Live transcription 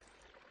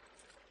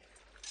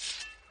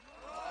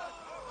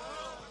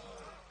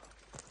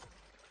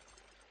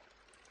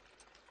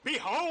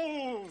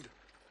Behold!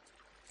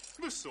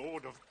 The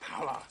sword of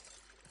power.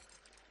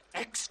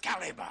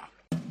 Excalibur.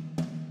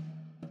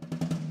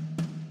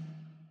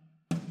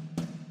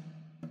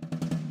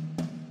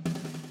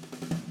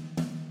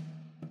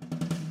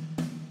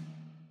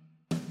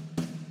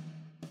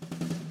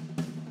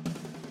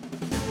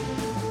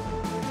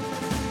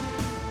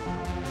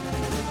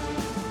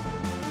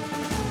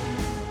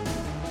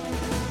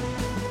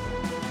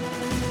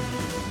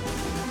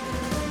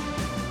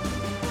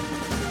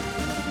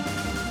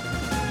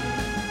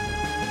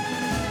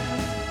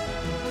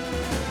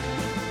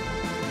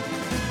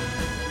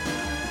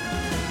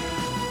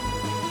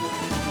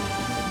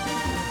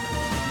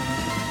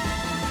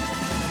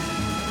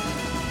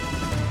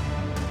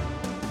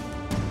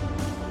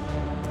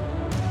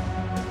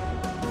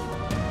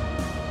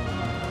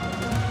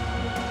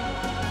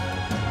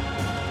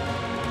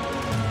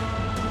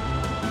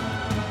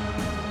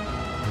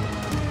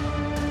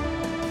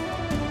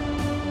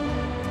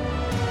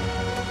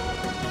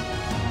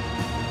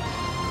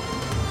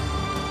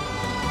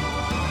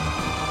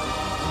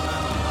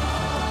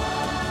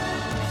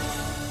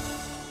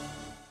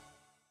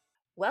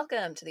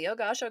 Welcome to the Oh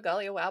Gosh, Oh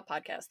Golly, Oh Wow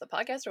podcast, the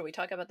podcast where we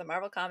talk about the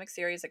Marvel Comics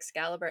series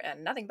Excalibur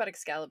and nothing but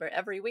Excalibur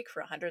every week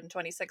for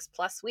 126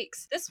 plus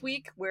weeks. This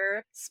week,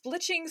 we're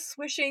splitching,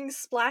 swishing,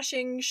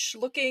 splashing,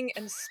 schlooking,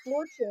 and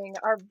splorching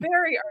our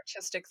very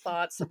artistic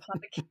thoughts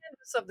upon the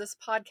canvas of this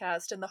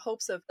podcast in the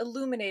hopes of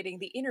illuminating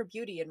the inner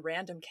beauty and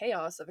random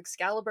chaos of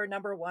Excalibur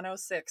number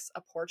 106,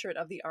 A Portrait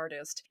of the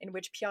Artist, in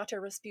which Pyotr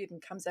Rasputin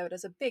comes out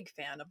as a big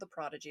fan of the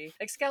prodigy.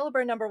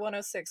 Excalibur number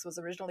 106 was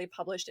originally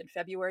published in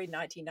February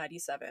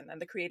 1997,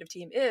 and the creative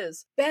team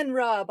is Ben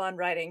Robb on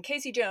writing,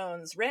 Casey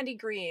Jones, Randy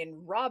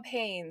Green, Rob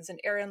Haynes, and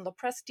Aaron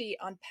Lopresti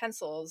on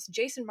pencils,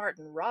 Jason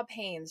Martin, Rob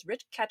Haynes,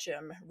 Rich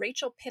Ketchum,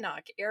 Rachel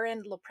Pinnock,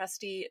 Aaron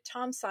Lopresti,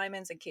 Tom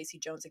Simons, and Casey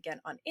Jones again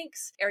on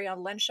inks,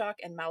 Ariane Lenshock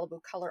and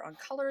Malibu Color on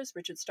colors,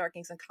 Richard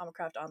Starkings and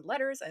Comicraft on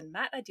letters, and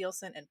Matt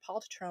Ideelson and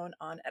Paul Tetrone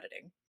on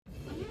editing.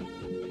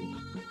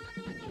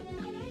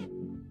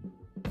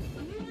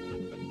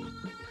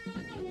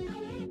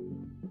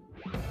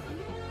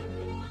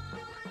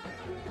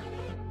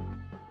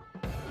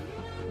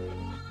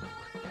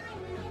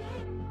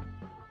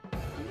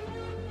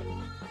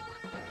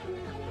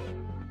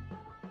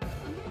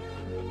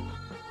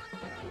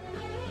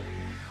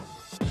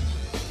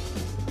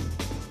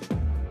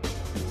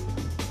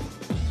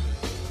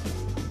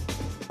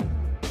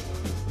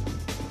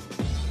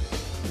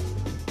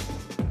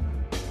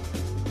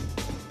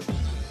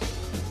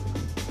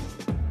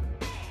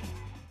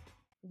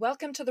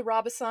 Welcome to the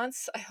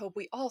Robisance. I hope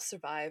we all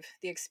survive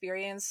the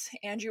experience.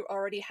 Andrew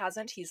already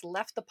hasn't. He's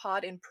left the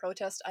pod in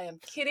protest. I am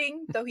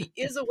kidding, though he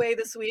is away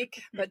this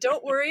week. But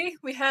don't worry,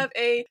 we have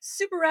a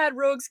super rad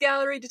rogues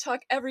gallery to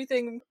talk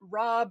everything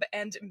Rob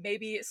and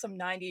maybe some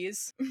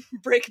 90s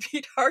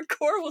breakbeat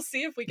hardcore. We'll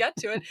see if we get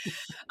to it.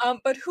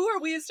 But who are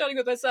we, starting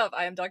with myself?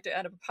 I am Dr.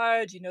 Anna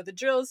Papard. You know the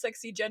drill,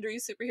 sexy, gendery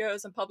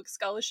superheroes and public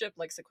scholarship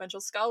like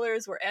sequential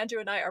scholars, where Andrew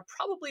and I are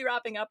probably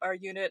wrapping up our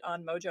unit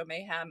on Mojo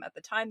Mayhem at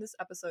the time this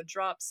episode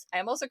drops. I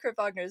am also Kurt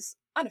Wagner's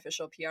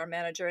unofficial PR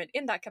manager, and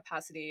in that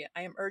capacity,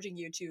 I am urging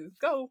you to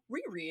go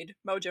reread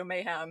Mojo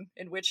Mayhem,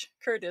 in which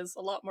Kurt is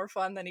a lot more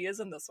fun than he is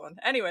in this one.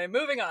 Anyway,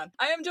 moving on.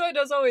 I am joined,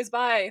 as always,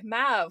 by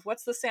Mav.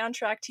 What's the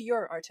soundtrack to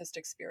your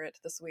artistic spirit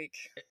this week?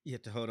 You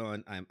have to hold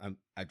on.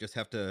 I just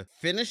have to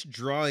finish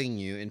drawing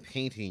you and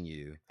painting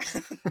you.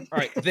 All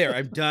right, there.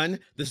 I'm done.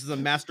 This is a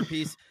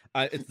masterpiece.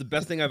 It's the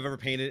best thing I've ever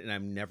painted, and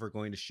I'm never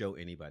going to show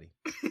anybody.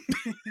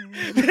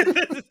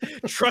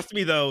 Trust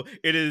me, though,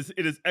 it is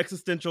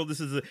existential. This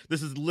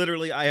is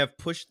literally, I have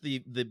pushed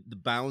the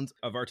bounds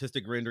of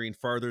artistic rendering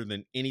farther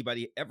than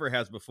anybody ever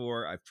has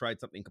before. I've tried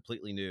something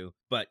completely new,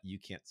 but you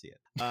can't see it.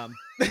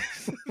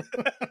 It's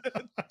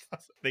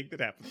a thing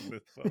that happens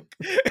with folk.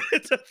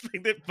 It's a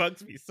thing that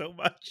bugs me so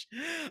much.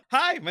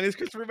 Hi, my name is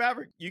Christopher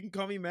Maverick. You can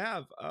call me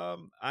Mav.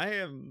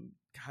 I'm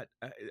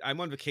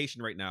on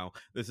vacation right now.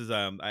 This is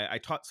I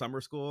taught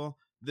summer school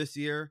this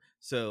year,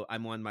 so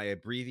I'm on my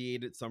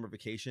abbreviated summer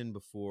vacation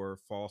before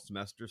fall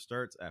semester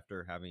starts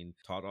after having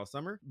taught all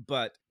summer.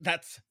 But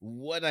that's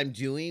what I'm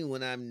doing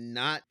when I'm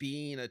not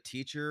being a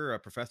teacher or a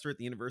professor at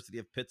the University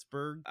of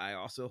Pittsburgh. I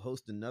also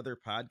host another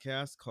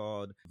podcast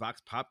called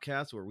Vox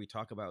Popcast, where we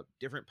talk about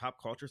different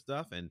pop culture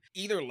stuff. And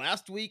either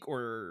last week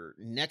or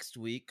next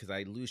week, because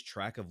I lose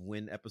track of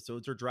when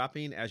episodes are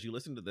dropping as you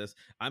listen to this,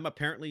 I'm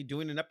apparently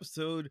doing an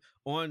episode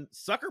on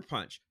Sucker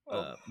Punch,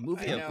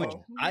 movie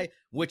of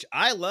which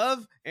I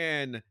love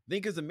and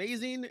think is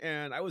amazing,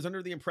 and I was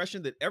under the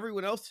impression that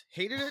everyone else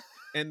hated it.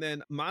 And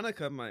then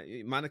Monica,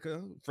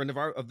 friend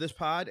of this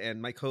pod and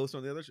my co-host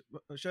on the other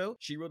show,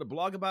 she wrote a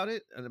blog about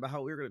it and about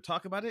how we were going to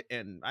talk about it.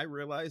 And I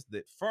realized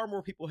that far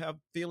more people have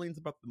feelings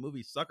about the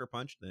movie Sucker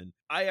Punch than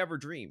I ever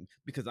dreamed,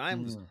 because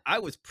I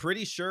was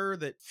pretty sure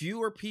that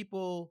fewer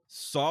people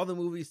saw the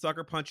movie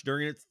Sucker Punch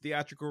during its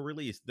theatrical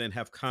release than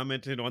have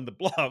commented on the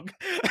blog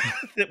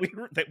that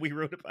we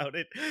wrote about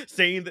it,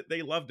 saying that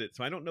they loved it.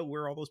 So I don't know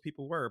where all those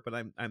people were, but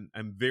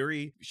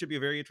should be a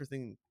very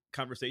interesting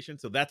conversation.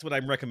 So that's what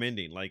I'm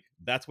recommending. Like,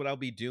 that's what I'll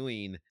be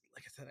doing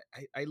like I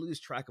said, I lose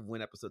track of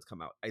when episodes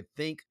come out. I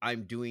think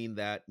I'm doing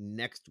that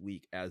next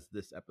week as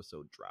this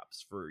episode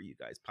drops for you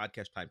guys.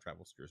 Podcast time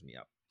travel screws me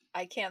up.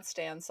 I can't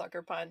stand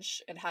Sucker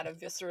Punch and had a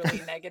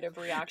viscerally negative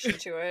reaction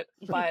to it,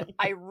 but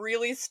I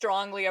really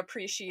strongly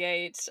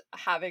appreciate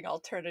having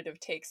alternative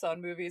takes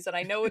on movies. And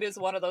I know it is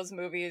one of those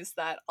movies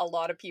that a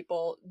lot of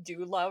people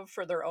do love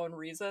for their own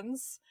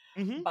reasons.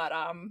 Mm-hmm. But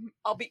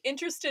I'll be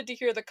interested to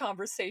hear the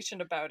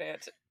conversation about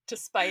it,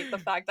 despite the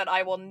fact that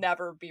I will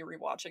never be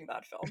rewatching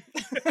that film.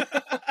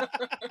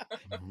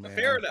 Oh,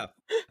 Fair man. enough.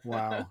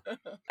 Wow.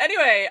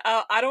 Anyway,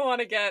 I don't want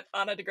to get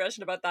on a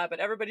digression about that, but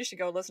everybody should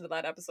go listen to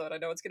that episode. I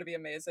know it's going to be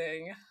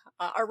amazing.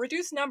 Our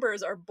reduced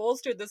numbers are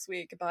bolstered this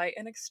week by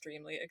an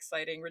extremely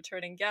exciting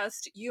returning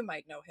guest. You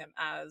might know him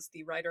as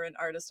the writer and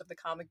artist of the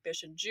comic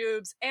Bish and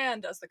Jubes,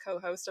 and as the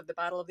co-host of the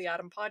Battle of the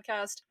Atom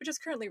podcast, which is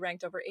currently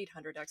ranked over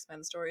 800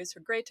 X-Men stories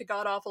from great to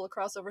god-awful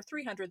across over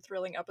 300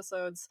 thrilling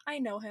episodes. I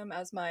know him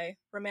as my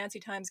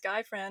Romancy Times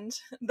guy friend.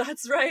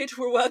 That's right,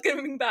 we're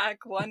welcoming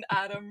back one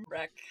Adam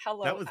Reck.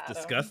 Hello, That was Adam.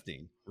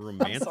 disgusting.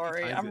 Romantic. I'm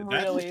sorry. times. I'm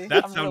that, really,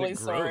 that I'm sounded really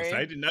gross. sorry.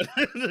 I did not.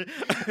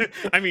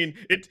 I mean,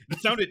 it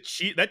sounded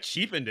cheap. That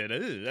cheapened it.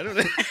 Ew, I don't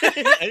know.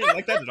 I didn't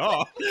like that at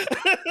all.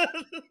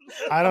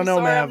 I don't know,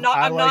 sorry, man.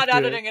 I'm not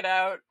editing it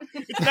out.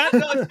 It's not.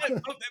 No,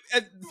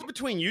 it's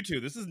between you two.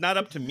 This is not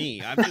up to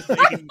me. I'm just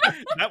saying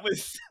that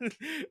was.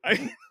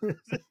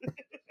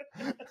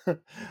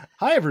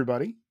 Hi,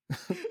 everybody.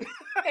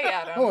 Hey,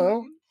 Adam.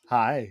 Hello.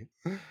 Hi.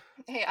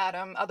 Hey,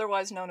 Adam,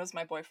 otherwise known as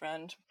my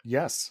boyfriend.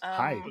 Yes.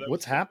 Hi.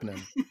 What's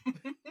happening?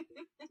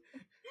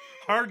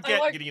 Hard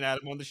getting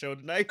Adam on the show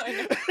tonight.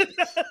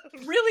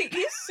 Really,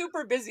 he's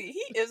super busy.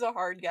 He is a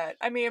hard get.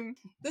 I mean,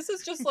 this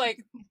is just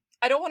like,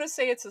 I don't want to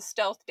say it's a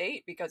stealth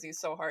date because he's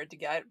so hard to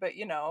get, but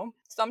you know,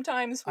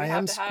 sometimes we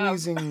have to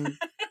have...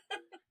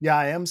 Yeah,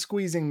 I am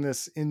squeezing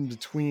this in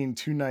between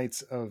 2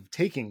 nights of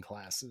taking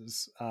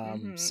classes.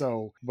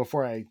 So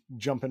before I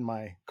jump in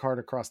my car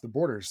to cross the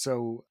border.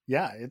 So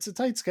yeah, it's a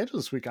tight schedule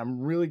this week. I'm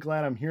really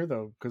glad I'm here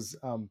though, because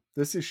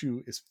this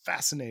issue is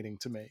fascinating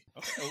to me.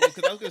 Okay, well,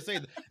 because I was going to say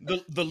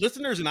the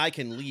listeners and I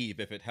can leave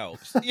if it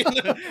helps.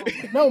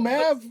 No,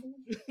 Mav.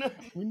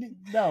 We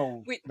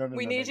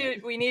need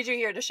you. We need you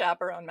here to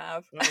chaperone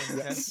Mav. Oh,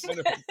 yes.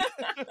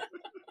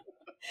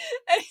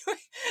 Anyway,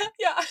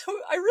 yeah,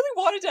 I really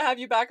wanted to have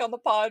you back on the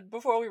pod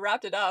before we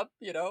wrapped it up,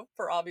 you know,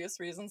 for obvious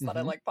reasons that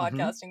I like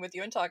podcasting with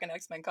you and talking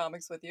X-Men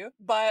comics with you.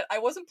 But I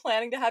wasn't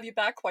planning to have you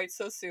back quite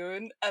so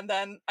soon. And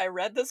then I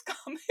read this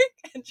comic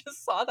and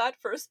just saw that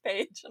first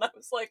page. And I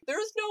was like,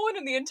 there's no one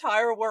in the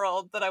entire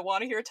world that I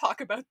want to hear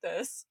talk about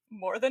this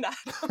more than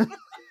Adam.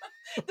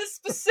 This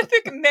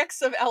specific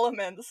mix of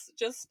elements,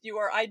 just you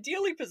are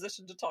ideally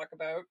positioned to talk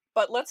about.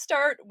 But let's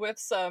start with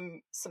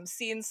some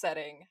scene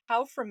setting.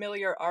 How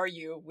familiar are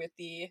you with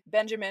the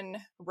Benjamin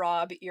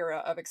Robb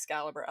era of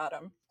Excalibur,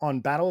 Adam? On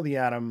Battle of the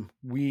Atom,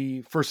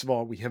 we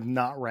have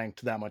not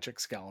ranked that much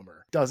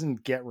Excalibur.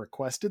 Doesn't get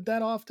requested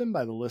that often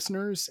by the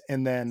listeners.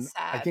 And then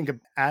Sad. I think an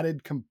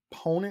added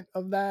component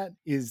of that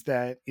is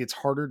that it's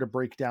harder to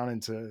break down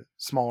into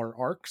smaller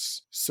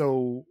arcs.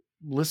 So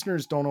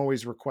listeners don't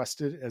always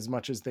request it as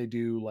much as they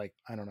do. Like,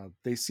 I don't know,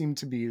 they seem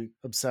to be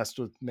obsessed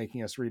with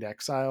making us read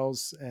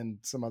Exiles and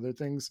some other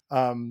things.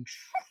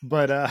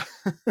 But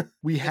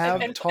we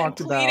have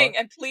talked about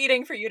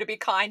pleading for you to be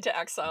kind to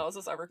Exiles,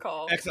 as I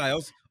recall.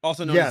 Exiles,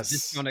 also known as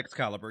Discount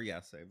Excalibur.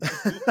 Yes.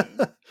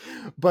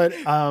 But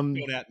don't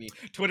at me.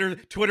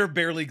 Twitter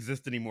barely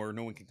exists anymore.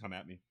 No one can come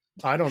at me.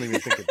 I don't even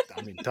think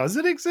does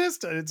it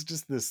exist? It's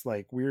just this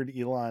like weird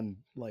Elon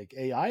like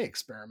AI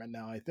experiment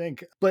now, I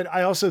think. But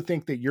I also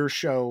think that your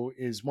show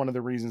is one of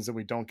the reasons that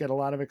we don't get a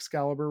lot of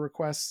Excalibur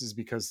requests, is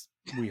because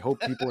we hope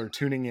people are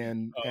tuning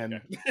in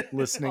and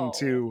listening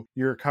to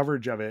your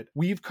coverage of it.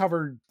 We've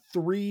covered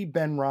 3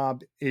 Ben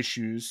Robb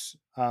issues,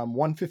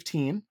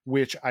 115,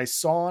 which I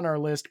saw on our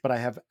list, but I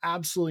have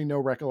absolutely no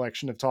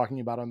recollection of talking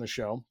about on the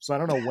show. So I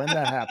don't know when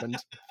that happened.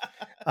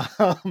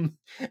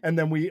 And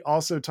then we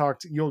also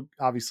talked, you'll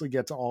obviously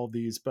get to all of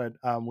these, but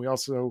we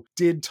also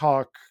did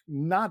talk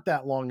not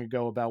that long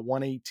ago about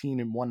 118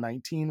 and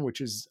 119,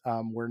 which is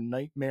where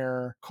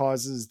Nightmare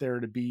causes there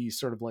to be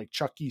sort of like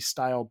Chucky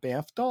style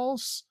Banff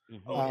dolls.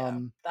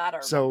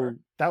 So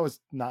that was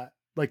not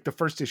like the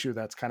first issue.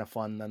 That's kind of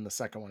fun. Then the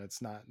second one,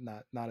 it's not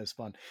as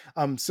fun.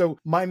 So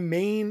my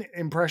main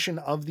impression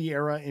of the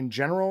era in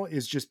general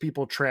is just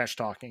people trash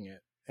talking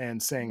it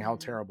and saying how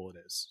terrible it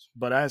is.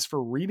 But as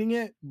for reading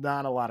it,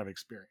 not a lot of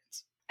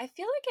experience. I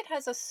feel like it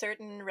has a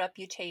certain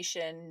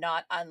reputation,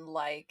 not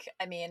unlike,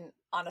 I mean,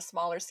 on a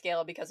smaller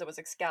scale because it was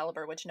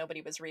Excalibur, which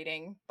nobody was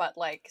reading, but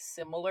like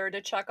similar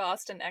to Chuck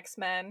Austen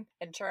X-Men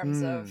in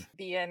terms of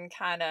being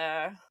kind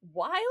of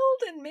wild,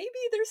 and maybe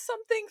there's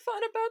something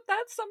fun about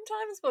that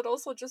sometimes, but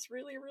also just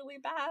really, really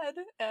bad.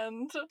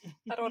 And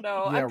I don't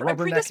know. Yeah,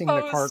 rubbernecking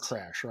the car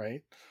crash,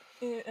 right?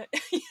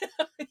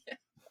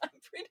 I'm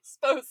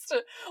predisposed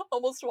to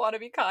almost want to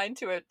be kind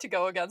to it to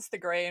go against the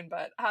grain,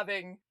 but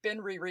having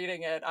been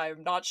rereading it,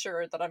 I'm not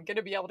sure that I'm going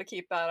to be able to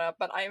keep that up,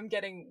 but I am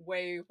getting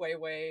way, way,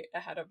 way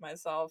ahead of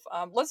myself.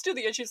 Let's do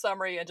the issue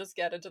summary and just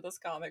get into this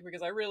comic,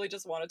 because I really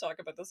just want to talk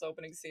about this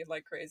opening scene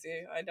like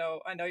crazy. I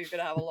know you're going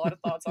to have a lot of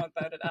thoughts on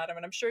about it, Adam,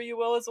 and I'm sure you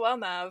will as well,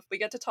 Nav. We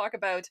get to talk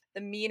about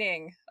the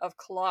meaning of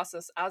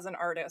Colossus as an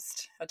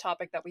artist, a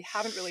topic that we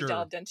haven't really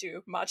delved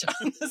into much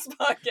on this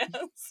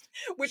podcast,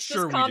 which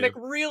this comic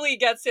really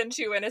gets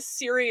into in a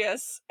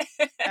serious,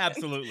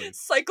 absolutely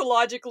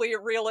psychologically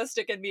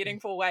realistic and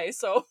meaningful way.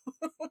 So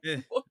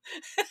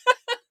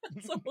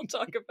so we'll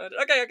talk about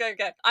it.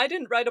 Okay. I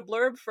didn't write a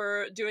blurb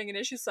for doing an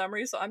issue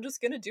summary, so I'm just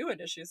going to do an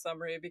issue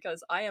summary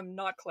because I am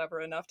not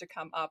clever enough to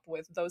come up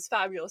with those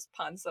fabulous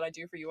puns that I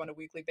do for you on a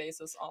weekly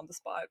basis on the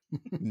spot.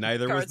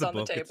 Neither was the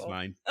book. It's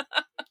fine.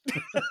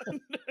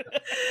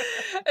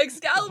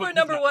 Excalibur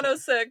number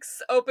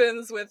 106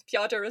 opens with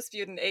Pyotr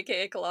Rasputin,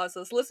 aka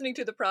Colossus, listening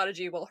to the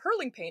Prodigy while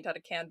hurling paint at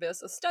a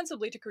canvas,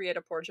 ostensibly to create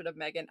a portrait of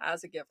Megan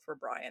as a gift for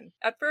Brian.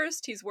 At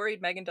first, he's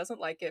worried Megan doesn't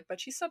like it, but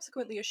she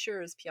subsequently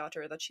assures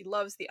Pyotr that she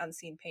loves the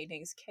unseen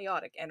painting's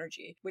chaotic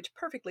energy, which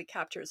perfectly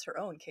captures her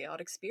own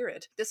chaotic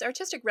spirit. This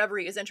artistic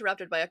reverie is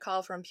interrupted by a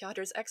call from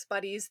Pyotr's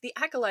ex-buddies, the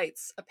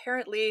Acolytes.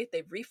 Apparently,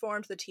 they've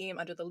reformed the team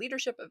under the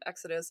leadership of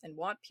Exodus and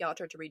want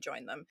Pyotr to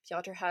rejoin them.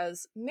 Pyotr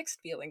has mixed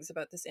feelings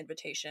about this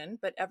invitation,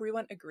 but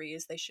everyone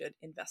agrees they should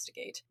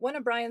investigate. One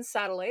of Brian's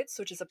satellites,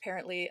 which is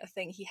apparently a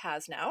thing he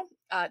has now,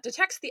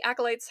 detects the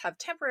Acolytes have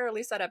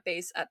temporarily set up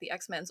base at the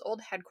X-Men's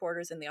old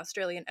headquarters in the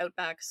Australian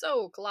outback,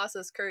 so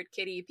Colossus, Kurt,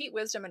 Kitty, Pete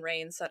Wisdom, and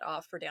Rain set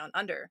off for Down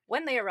Under.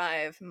 When they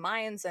arrive,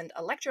 mines and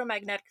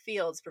electromagnetic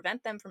fields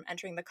prevent them from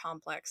entering the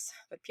complex,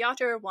 but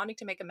Pyotr, wanting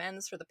to make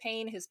amends for the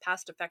pain his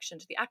past affection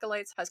to the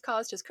Acolytes has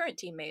caused his current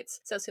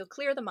teammates, says he'll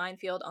clear the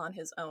minefield on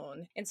his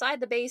own. Inside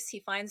the base, he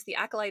finds the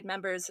Acolyte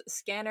members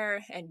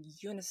Scanner and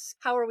Eunice.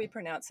 How are we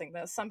pronouncing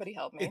this? Somebody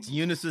help me. It's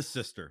Eunice's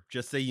sister.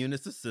 Just say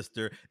Eunice's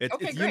sister. It's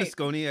great.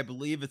 Uniscone, I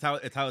believe, is how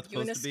it's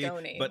supposed to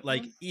be. But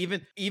like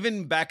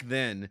even back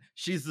then,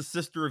 she's the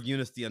sister of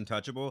Eunice the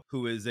Untouchable,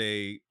 who is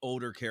a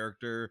older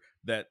character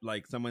that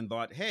like someone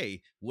thought,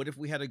 hey, what if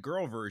we had a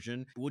girl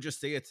version? We'll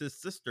just say it's his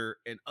sister.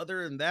 And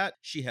other than that,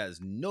 she has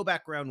no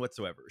background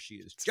whatsoever. She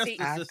is just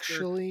the sister.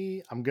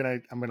 Actually, I'm gonna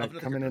come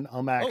in and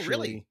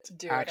really?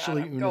 It's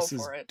actually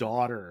Eunice's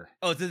daughter.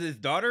 Oh, is it his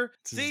daughter?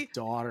 It's his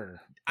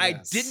daughter. I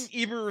didn't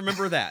even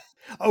remember that.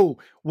 Oh,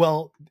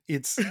 well,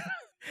 it's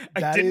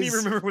I didn't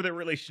even remember their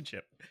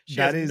relationship.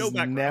 That is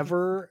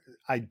never,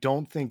 I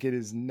don't think it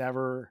is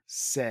never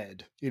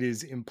said. It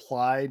is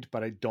implied,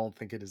 but I don't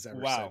think it is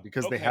ever said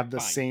because they have the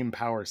same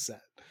power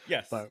set.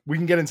 Yes. But we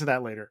can get into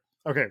that later.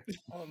 Okay.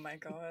 Oh my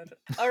god.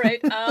 All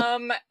right.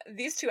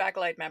 These two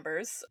Acolyte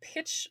members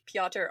pitch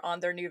Pyotr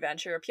on their new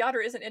venture. Pyotr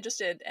isn't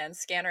interested, and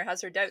Scanner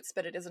has her doubts,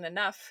 but it isn't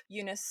enough.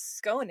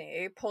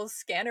 Uniscone pulls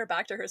Scanner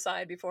back to her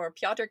side before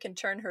Pyotr can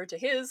turn her to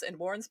his and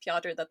warns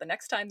Pyotr that the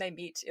next time they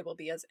meet, it will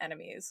be as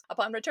enemies.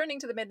 Upon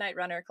returning to the Midnight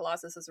Runner,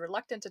 Colossus is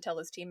reluctant to tell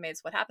his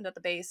teammates what happened at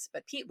the base,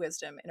 but Pete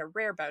Wisdom, in a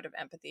rare bout of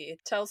empathy,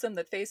 tells him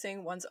that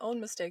facing one's own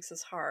mistakes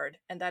is hard,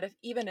 and that if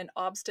even an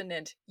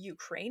obstinate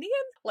Ukrainian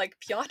like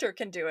Pyotr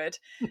can do it,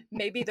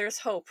 maybe there's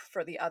hope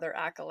for the other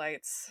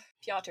Acolytes.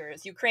 Pyotr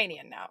is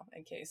Ukrainian now,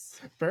 in case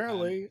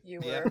apparently you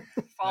were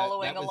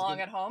following along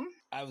at home.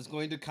 I was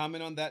going to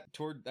comment on that.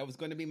 That was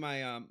going to be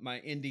my my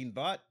ending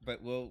thought, but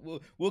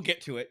we'll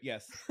get to it.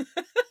 Yes.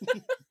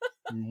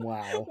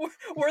 Wow.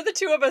 Were the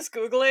two of us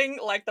Googling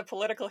like the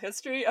political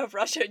history of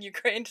Russia and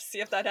Ukraine to see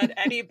if that had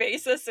any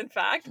basis in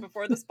fact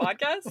before this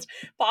podcast?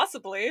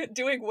 Possibly.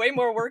 Doing way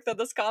more work than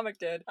this comic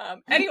did.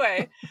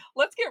 Anyway,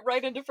 let's get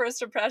right into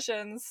first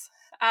impressions.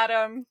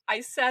 Adam, I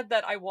said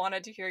that I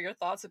wanted to hear your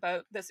thoughts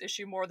about this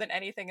issue more than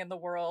anything in the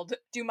world.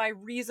 Do my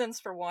reasons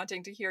for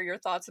wanting to hear your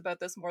thoughts about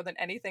this more than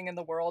anything in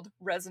the world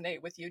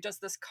resonate with you? Does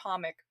this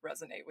comic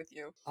resonate with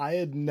you? I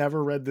had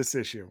never read this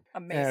issue.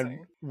 Amazing. And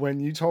when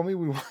you told me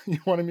you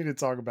wanted me to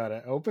talk about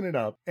it, I opened it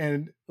up,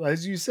 and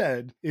as you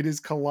said, it is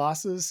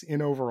Colossus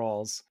in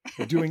overalls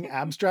doing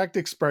abstract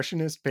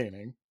expressionist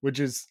painting, which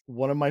is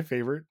one of my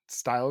favorite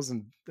styles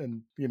and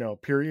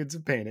periods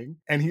of painting.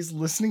 And he's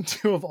listening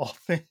to, of all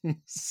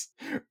things,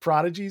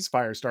 Prodigy's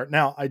Firestar.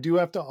 Now, I do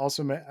have to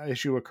also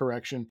issue a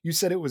correction. You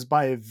said it was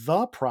by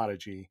The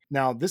Prodigy.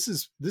 Now, this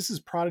is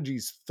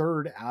Prodigy's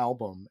third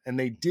album, and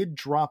they did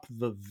drop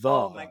the.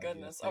 Oh my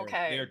goodness.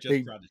 Okay. They are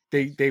just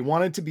Prodigy. They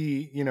wanted to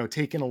be,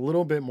 taken a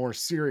little bit more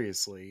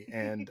seriously.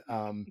 And,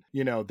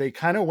 they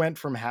kind of went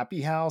from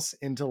Happy House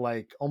into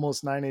like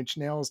almost 9 Inch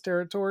Nails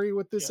territory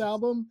with this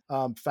album,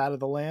 Fat of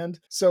the Land.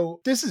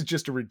 So this is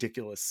just a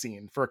ridiculous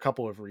scene for a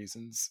couple of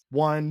reasons.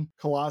 One,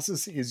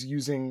 Colossus is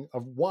using a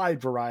wide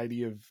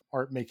variety of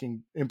art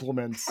making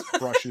implements,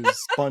 brushes,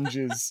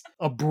 sponges,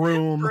 a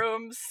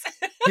broom,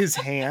 his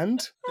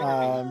hand,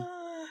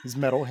 his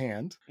metal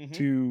hand,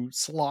 to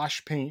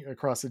slosh paint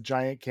across a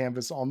giant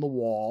canvas on the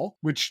wall,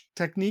 which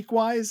technique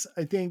wise,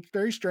 I think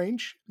very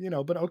strange,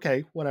 but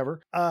okay,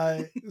 whatever.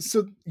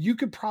 So you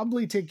could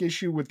probably take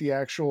issue with the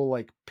actual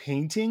like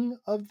painting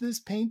of this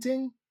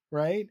painting.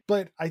 right?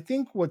 But I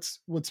think what's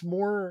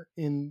more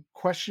in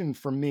question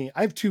for me,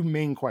 I have two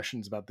main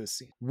questions about this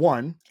scene.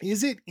 One,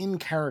 is it in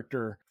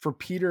character for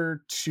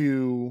Peter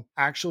to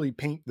actually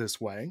paint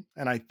this way?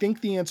 And I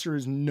think the answer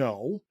is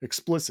no,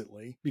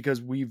 explicitly,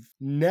 because we've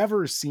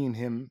never seen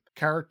him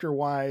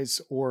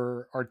character-wise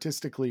or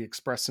artistically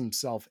express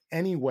himself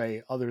any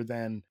way other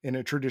than in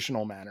a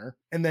traditional manner.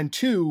 And then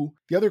two,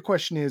 the other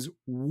question is,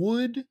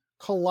 would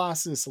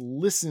Colossus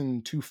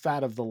listen to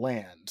Fat of the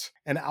Land,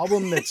 an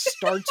album that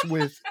starts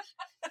with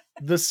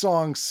the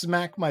song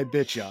Smack My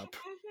Bitch Up?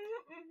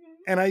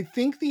 And I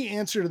think the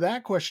answer to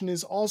that question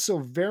is also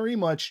very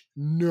much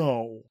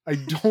no. I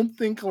don't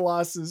think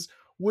Colossus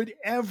would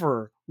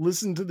ever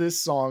listen to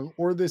this song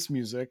or this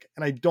music.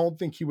 And I don't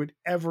think he would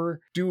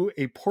ever do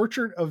a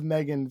portrait of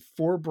Megan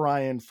for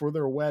Brian for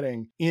their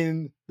wedding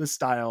in the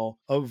style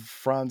of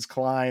Franz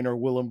Klein or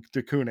Willem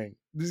de Kooning.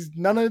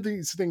 None of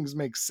these things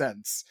make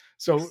sense.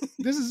 So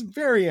this is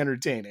very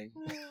entertaining.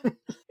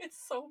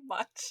 It's so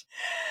much.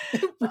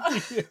 It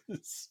really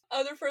is.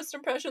 Other first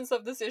impressions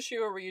of this issue,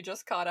 or were you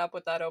just caught up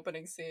with that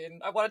opening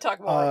scene? I want to talk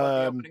more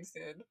about the opening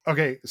scene.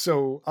 Okay,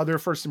 so other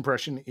first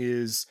impression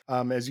is,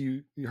 as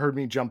you heard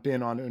me jump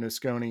in on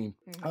Unasconi,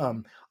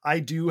 I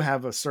do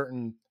have a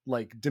certain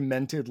like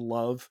demented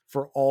love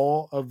for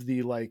all of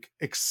the like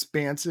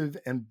expansive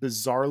and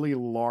bizarrely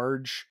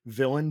large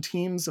villain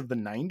teams of the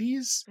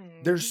 90s.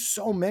 There's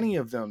so many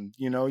of them.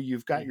 You know,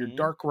 you've got your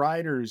Dark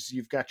Riders,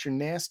 you've got your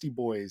Nasty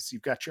Boys,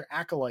 you've got your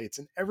Acolytes,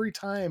 and every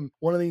time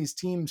one of these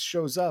teams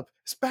shows up,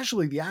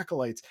 especially the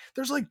Acolytes,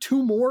 there's like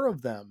two more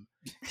of them.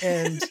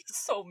 And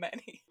so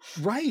many,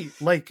 right?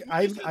 Like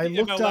I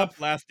looked MLF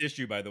up last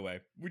issue. By the way,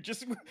 we're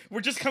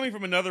just coming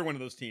from another one of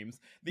those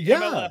teams. The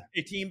Yeah. MLF,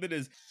 a team that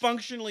is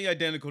functionally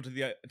identical to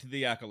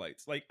the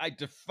Acolytes. Like I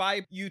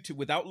defy you to,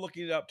 without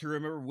looking it up, to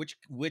remember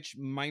which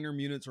minor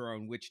units are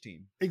on which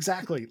team.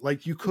 Exactly.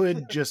 Like you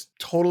could just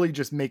totally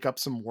just make up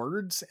some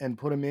words and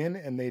put them in,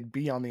 and they'd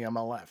be on the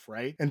MLF,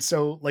 right? And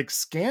so like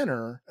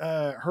Scanner,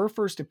 her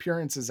first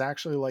appearance is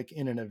actually like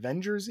in an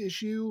Avengers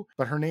issue,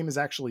 but her name is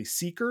actually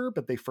Seeker,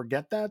 but they forget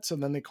that, so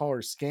then they call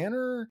her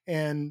Scanner,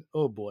 and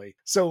oh boy.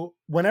 So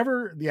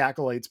whenever the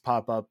Acolytes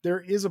pop up, there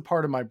is a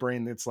part of my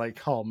brain that's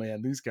like, oh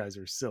man, these guys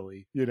are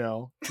silly, you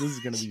know, this is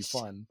gonna be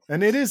fun.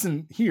 And it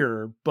isn't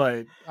here,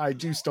 but I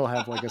do still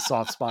have like a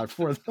soft spot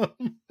for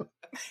them.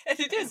 And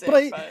it is,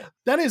 but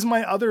that is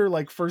my other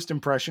like first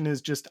impression is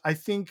just, I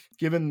think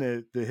given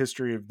the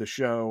history of the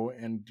show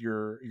and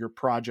your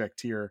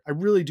project here, I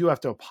really do have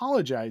to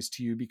apologize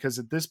to you, because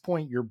at this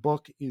point your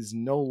book is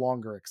no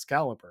longer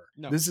Excalibur.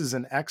 No. This is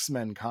an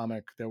X-Men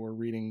comic that we're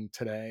reading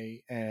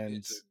today, and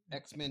It's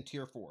X-Men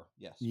Tier 4.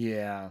 Yes.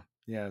 yeah.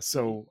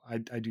 So I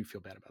do feel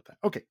bad about that.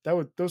 Okay,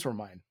 those were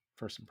mine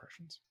first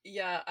impressions.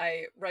 Yeah,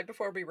 right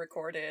before we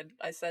recorded,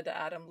 I said to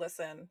Adam,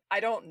 listen, I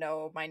don't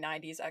know my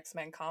 90s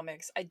X-Men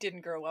comics. I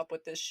didn't grow up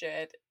with this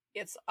shit.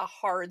 It's a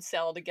hard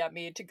sell to get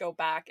me to go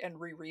back and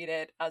reread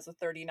it as a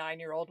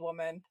 39-year-old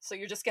woman. So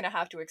you're just going to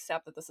have to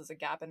accept that this is a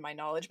gap in my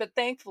knowledge. But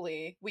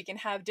thankfully, we can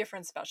have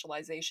different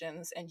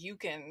specializations, and you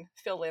can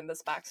fill in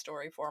this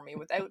backstory for me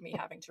without me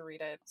having to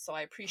read it. So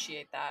I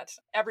appreciate that.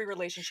 Every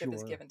relationship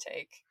is give and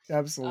take.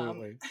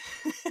 Absolutely.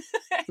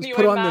 Anyway,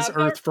 put on Mav, this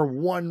earth for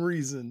one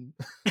reason.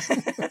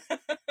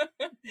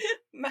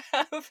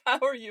 Mav, how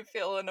are you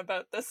feeling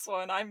about this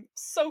one? I'm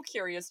so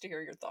curious to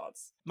hear your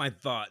thoughts. My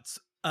thoughts.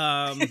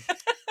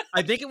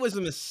 I think it was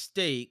a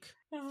mistake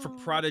for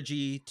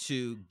Prodigy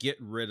to get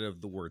rid of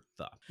the word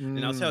 "the,"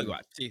 and I'll tell you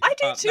what. See, I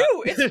do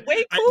too. It's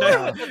way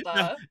cooler with the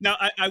 "the." Now,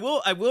 I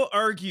will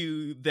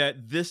argue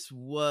that this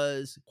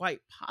was quite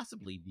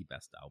possibly the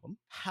best album.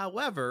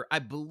 However, I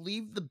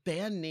believe the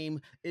band name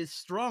is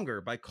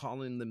stronger by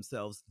calling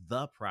themselves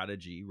the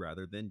Prodigy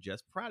rather than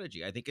just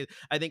Prodigy. I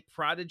think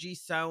Prodigy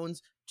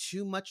sounds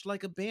too much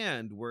like a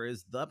band,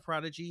 whereas the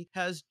Prodigy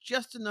has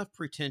just enough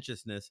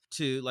pretentiousness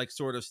to like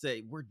sort of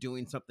say, we're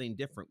doing something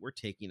different, we're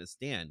taking a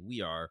stand, we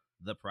are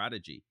the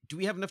Prodigy. Do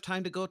we have enough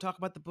time to go talk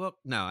about the book?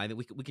 No, I think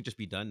we can just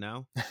be done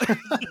now.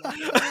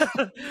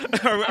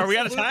 are we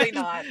out of time?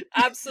 Not.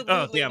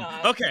 Absolutely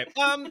not. Okay.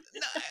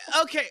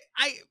 Okay.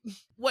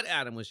 What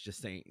Adam was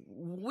just saying,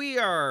 we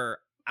are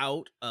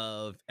out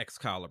of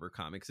Excalibur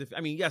comics.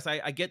 Yes,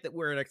 I get that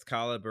we're an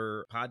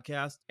Excalibur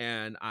podcast,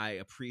 and I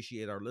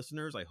appreciate our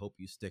listeners. I hope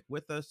you stick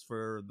with us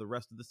for the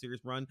rest of the series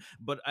run.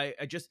 But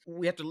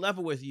we have to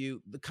level with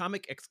you. The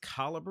comic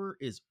Excalibur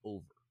is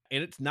over,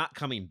 and it's not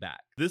coming back.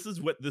 This is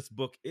what this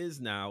book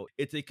is now.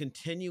 It's a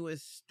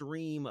continuous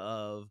stream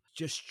of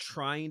just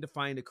trying to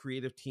find a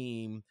creative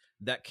team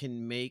that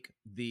can make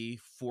the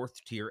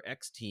 4th tier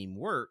X team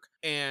work,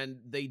 and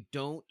they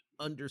don't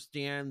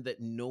understand that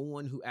no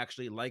one who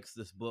actually likes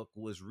this book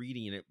was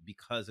reading it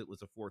because it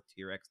was a 4th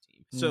tier X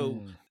team. So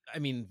I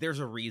mean, there's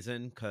a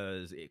reason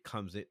because it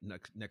comes in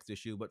next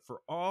issue, but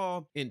for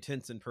all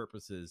intents and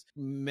purposes,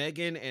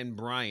 Megan and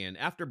Brian,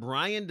 after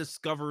Brian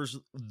discovers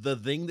the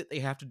thing that they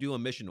have to do a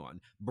mission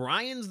on,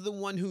 Brian's the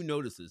one who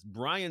notices.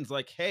 Brian's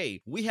like,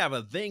 hey, we have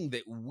a thing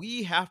that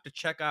we have to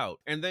check out.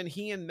 And then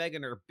he and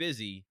Megan are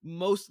busy,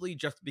 mostly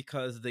just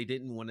because they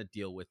didn't want to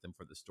deal with them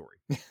for the story.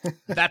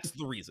 That's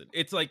the reason.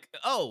 It's like,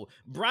 oh,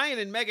 Brian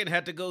and Megan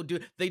had to go do,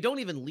 they don't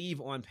even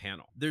leave on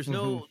panel. There's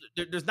no,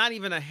 there's not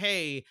even a,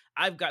 hey,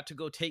 I've got to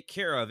go take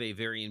care of a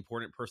very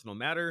important personal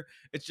matter.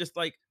 It's just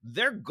like,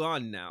 they're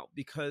gone now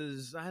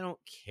because I don't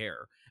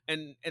care.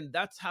 And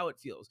that's how it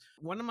feels.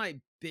 One of my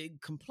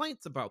big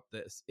complaints about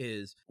this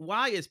is,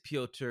 why is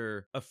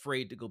Pyotr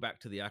afraid to go back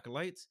to the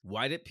Acolytes?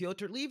 Why did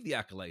Pyotr leave the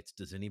Acolytes?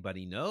 Does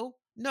anybody know?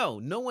 No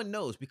one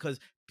knows, because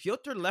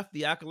Pyotr left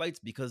the Acolytes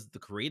because the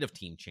creative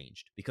team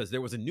changed, because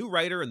there was a new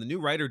writer and the new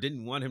writer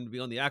didn't want him to be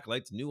on the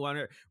Acolytes. New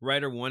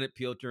writer wanted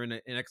Pyotr in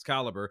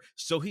Excalibur,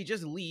 so he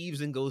just leaves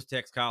and goes to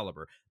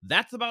Excalibur.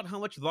 That's about how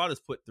much thought is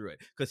put through it,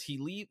 because he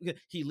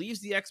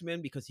leaves the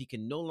X-Men because he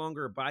can no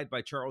longer abide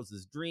by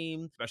Charles's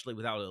dream, especially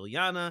without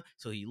Ilyana,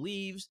 so he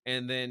leaves,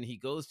 and then he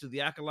goes to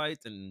the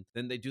Acolytes, and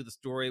then they do the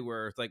story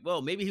where it's like,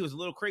 well, maybe he was a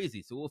little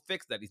crazy, so we'll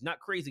fix that. He's not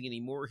crazy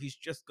anymore, he's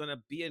just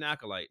gonna be an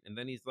Acolyte. And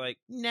then he's like,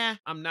 nah,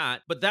 I'm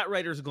not. But that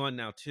writer's gone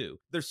now too.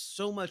 There's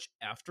so much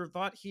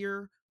afterthought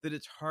here that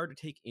it's hard to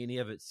take any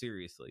of it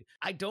seriously.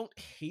 I don't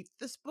hate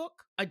this book.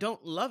 I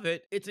don't love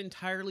it. It's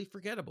entirely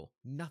forgettable.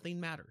 Nothing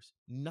matters.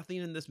 Nothing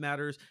in this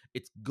matters.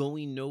 It's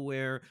going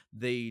nowhere.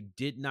 They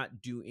did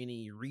not do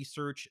any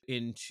research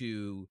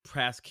into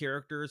past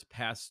characters,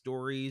 past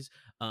stories,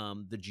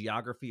 the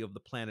geography of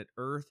the planet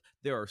Earth.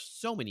 There are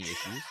so many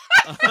issues.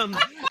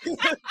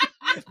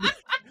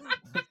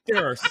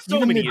 There are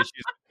so many issues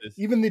with this.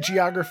 Even the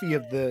geography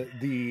of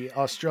the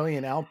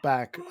Australian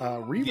outback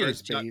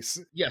Reavers base,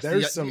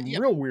 there's some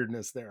real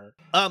weirdness there.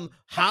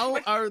 How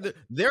are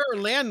there are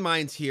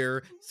landmines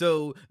here.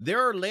 So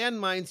there are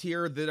landmines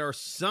here that are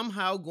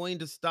somehow going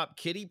to stop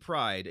Kitty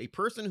Pryde, a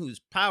person whose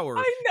power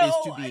is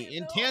to be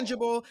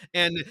intangible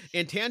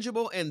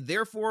and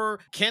therefore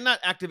cannot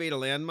activate a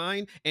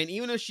landmine. And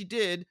even if she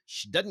did,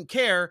 she doesn't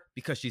care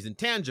because she's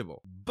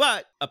intangible.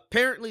 But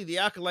apparently the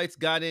Acolytes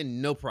got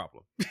in no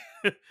problem.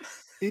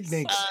 It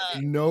makes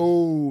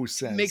no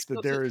sense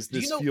that there is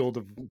this field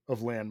of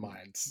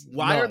landmines.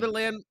 Why are the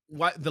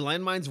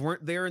landmines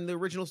weren't there in the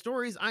original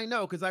stories? I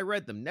know, because I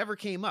read them. Never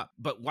came up.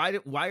 But why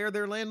are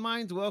there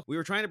landmines? Well, we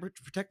were trying to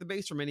protect the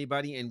base from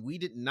anybody, and we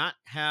did not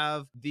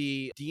have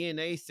the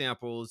DNA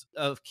samples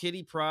of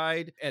Kitty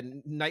Pryde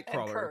and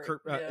Nightcrawler,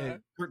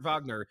 and Kurt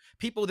Wagner,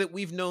 people that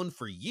we've known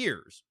for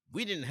years.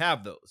 We didn't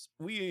have those.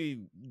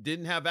 We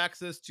didn't have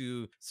access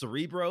to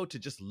Cerebro to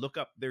just look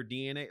up their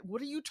DNA.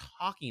 What are you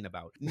talking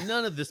about?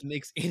 None of this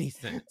makes any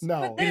sense.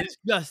 No, it's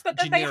just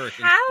generic.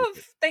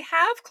 They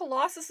have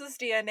Colossus's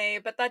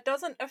DNA, but that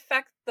doesn't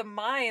affect the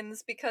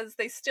minds because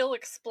they still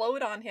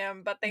explode on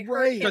him. But they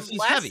hurt him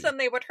less than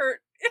they would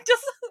hurt. It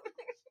doesn't.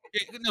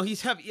 No,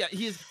 he's heavy.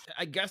 Yeah,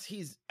 I guess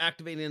he's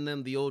activating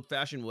them the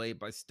old-fashioned way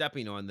by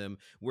stepping on them,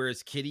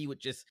 whereas Kitty would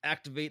just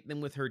activate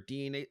them with her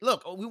DNA.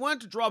 Look, we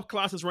wanted to draw up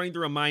Colossus running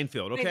through a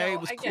minefield, okay? It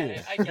was cool.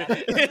 I get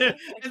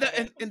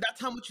it. And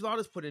that's how much thought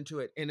is put into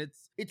it. And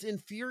it's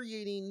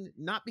infuriating,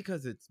 not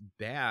because it's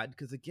bad,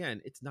 because again,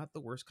 it's not the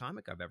worst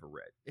comic I've ever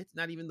read. It's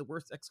not even the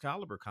worst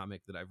Excalibur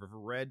comic that I've ever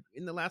read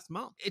in the last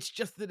month. It's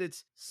just that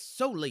it's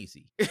so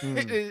lazy. And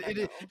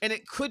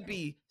it could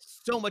be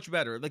so much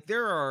better. Like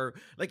there are,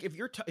 like if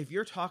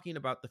you're talking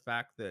about the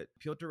fact that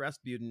Pyotr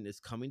Rasputin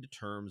is coming to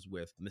terms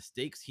with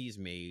mistakes he's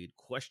made,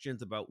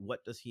 questions about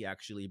what does he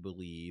actually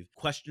believe,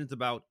 questions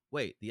about,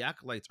 wait, the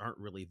Acolytes aren't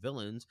really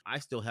villains. I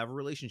still have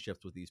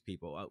relationships with these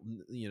people.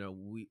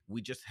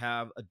 We just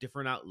have a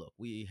different outlook.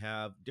 We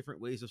have different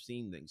ways of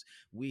seeing things.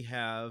 We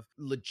have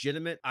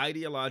legitimate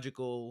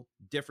ideological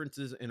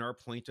differences in our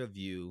point of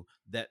view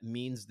that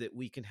means that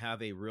we can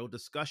have a real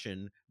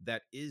discussion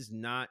that is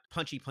not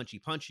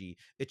punchy.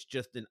 It's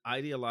just an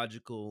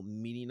ideological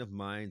meeting of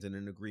minds and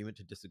an agreement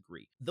to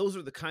disagree. Those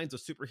are the kinds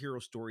of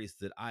superhero stories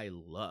that I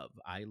love.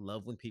 I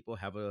love when people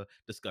have a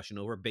discussion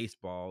over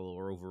baseball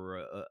or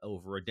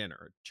over a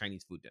dinner, a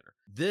Chinese food dinner.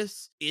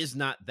 This is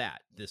not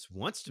that. This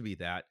wants to be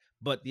that,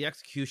 but the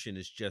execution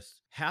is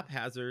just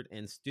haphazard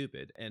and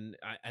stupid. And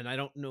I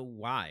don't know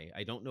why.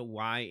 I don't know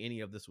why any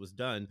of this was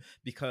done,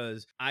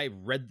 because I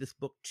read this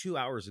book 2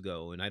 hours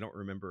ago and I don't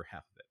remember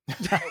half of it.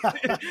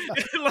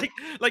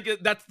 like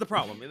that's the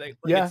problem.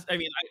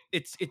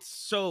 It's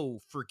so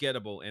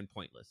forgettable and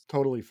pointless.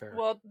 Totally fair.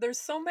 Well, there's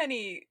so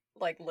many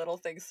like little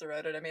things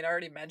throughout it. I mean, I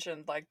already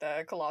mentioned like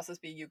the Colossus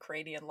being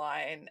Ukrainian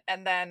line,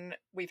 and then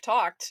we've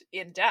talked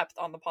in depth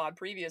on the pod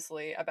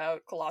previously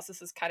about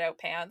Colossus's cutout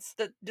pants.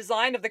 The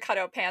design of the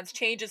cutout pants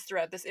changes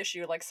throughout this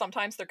issue. Like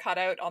sometimes they're cut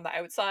out on the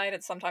outside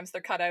and sometimes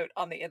they're cut out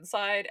on the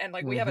inside, and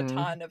like we have a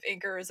ton of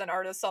inkers and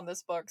artists on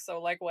this book, so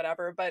like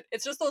whatever, but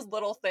it's just those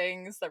little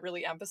things that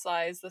really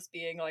emphasize this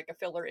being like a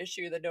filler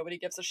issue that nobody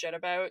gives a shit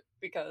about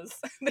because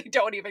they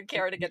don't even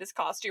care to get his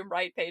costume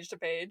right page to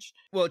page.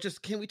 Well,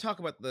 just can we talk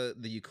about the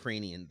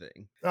Ukrainian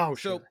thing. Oh, So,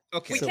 sure.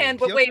 okay. We So can,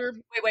 but wait, Piotr,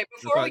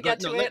 before we get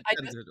to it,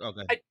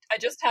 okay. I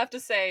just have to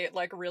say,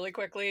 like, really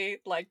quickly,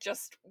 like,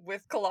 just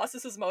with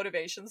Colossus's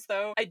motivations,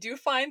 though, I do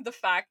find the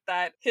fact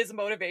that his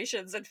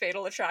motivations and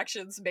Fatal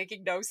Attractions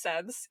making no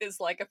sense is,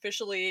 like,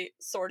 officially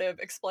sort of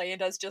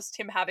explained as just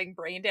him having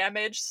brain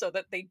damage so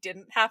that they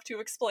didn't have to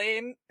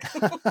explain,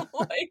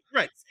 like,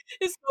 Right.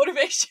 his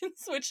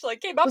motivations, which,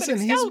 like, came up Listen,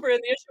 in Excalibur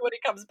in the issue when he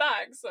comes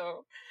back,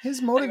 so...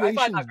 his Anyway, I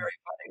find that motivations very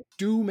funny.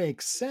 do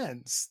make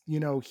sense.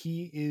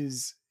 He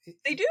is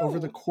They over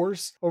the do!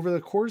 course of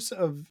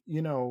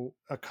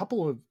a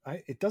couple of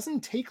it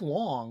doesn't take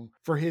long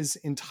for his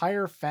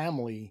entire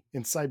family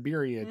in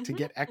Siberia to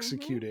get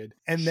executed,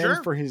 and then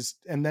Sure. for his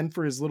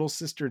little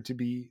sister to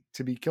be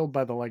killed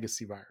by the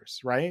legacy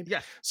virus, right?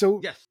 Yes.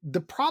 So Yes.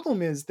 the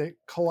problem is that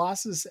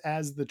Colossus,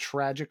 as the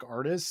tragic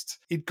artist,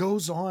 it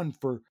goes on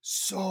for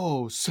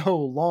so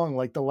long.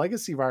 Like the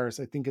legacy virus,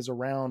 I think, is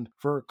around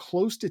for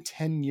close to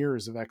 10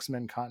 years of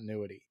X-Men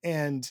continuity.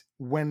 And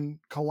when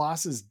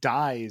Colossus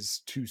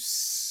dies to,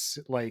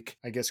 like,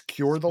 I guess,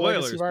 cure the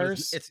legacy Spoilers, but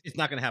virus, it's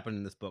not going to happen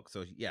in this book.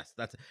 So yes,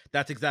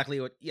 that's exactly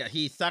what. Yeah,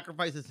 he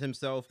sacrifices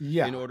himself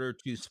Yeah. in order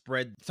to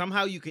spread.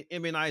 Somehow you can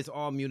immunize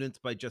all mutants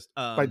by just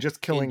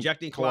killing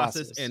injecting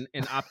Colossus and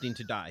opting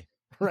to die.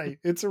 Right.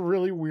 It's a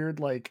really weird,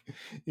 like,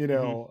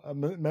 a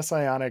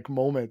messianic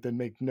moment that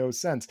makes no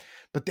sense.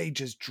 But they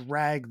just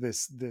drag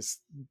this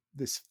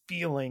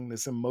feeling,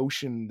 this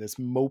emotion, this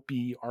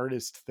mopey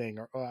artist thing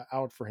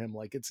out for him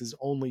like it's his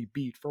only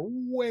beat for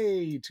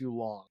way too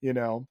long,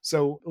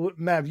 So,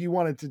 Mav, you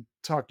wanted to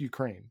talk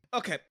Ukraine.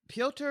 Okay,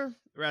 Pyotr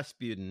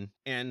Rasputin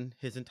and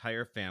his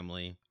entire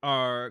family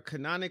are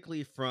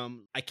canonically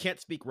from, I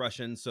can't speak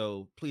Russian,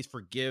 so please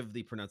forgive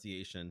the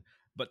pronunciation,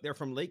 but they're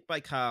from Lake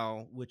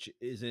Baikal, which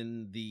is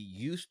in the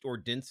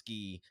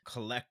Ust-Ordinsky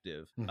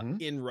collective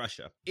in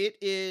Russia. It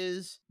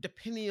is,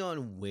 depending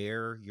on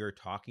where you're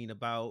talking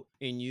about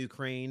in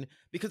Ukraine,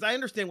 because I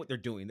understand what they're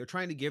doing. They're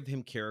trying to give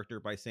him character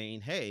by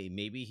saying, hey,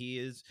 maybe he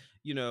is,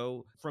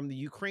 from the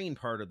Ukraine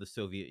part of the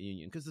Soviet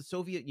Union, because the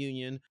Soviet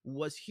Union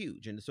was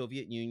huge. And the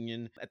Soviet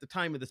Union, at the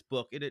time of this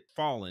book, it had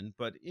fallen,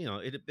 but,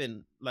 it had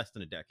been less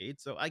than a decade.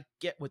 So I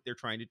get what they're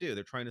trying to do.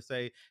 They're trying to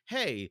say,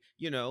 hey,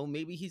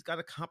 maybe he's got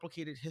a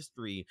complicated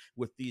history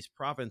with these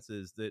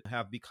provinces that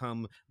have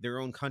become their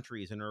own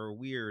countries and are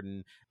weird.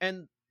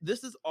 And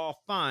this is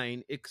all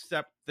fine,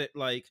 except that,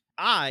 like,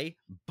 I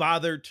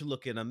bothered to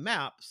look at a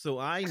map, so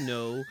I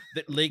know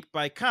that Lake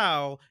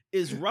Baikal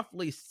is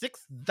roughly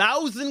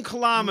 6,000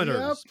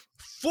 kilometers,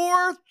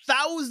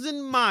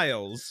 4,000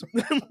 miles.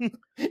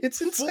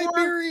 It's in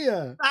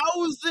Siberia.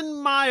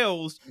 4,000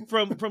 miles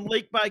from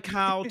Lake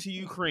Baikal to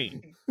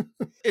Ukraine.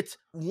 It's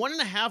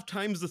 1.5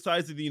 times the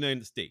size of the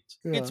United States.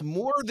 Yeah. It's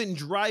more than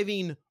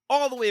driving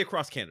all the way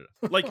across Canada.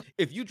 Like,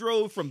 if you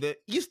drove from the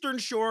eastern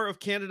shore of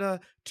Canada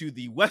to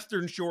the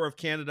western shore of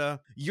Canada,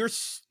 you're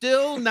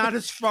still not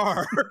as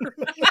far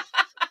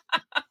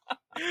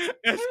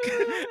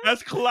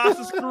as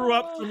Colossus grew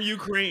up from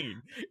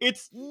Ukraine.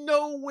 It's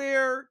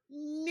nowhere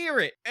near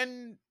it.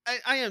 And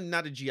I am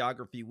not a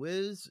geography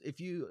whiz. If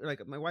you,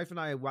 like, my wife and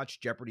I watch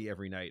Jeopardy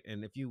every night,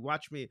 and if you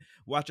watch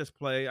us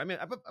play, I mean,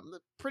 I'm a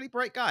pretty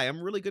bright guy.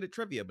 I'm really good at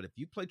trivia, but if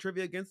you play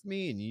trivia against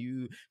me and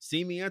you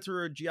see me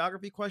answer a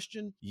geography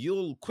question,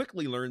 you'll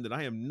quickly learn that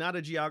I am not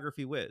a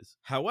geography whiz.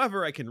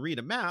 However, I can read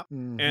a map,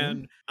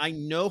 and I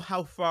know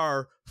how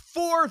far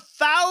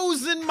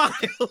 4,000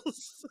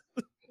 miles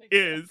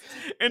is.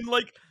 And,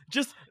 like,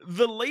 just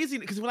the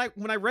laziness, because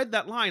when I read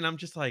that line, I'm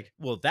just like,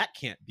 well, that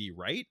can't be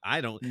right. I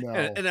don't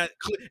know.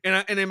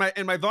 And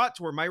my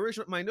thoughts were, my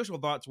initial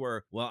thoughts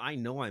were, well, I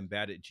know I'm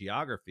bad at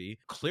geography.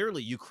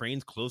 Clearly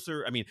Ukraine's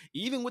closer. I mean,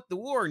 even with the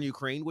war in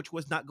Ukraine, which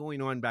was not going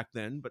on back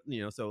then, but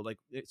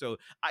so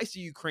I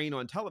see Ukraine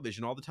on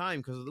television all the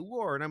time because of the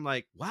war, and I'm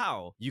like,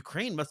 wow,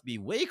 Ukraine must be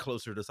way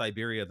closer to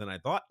Siberia than I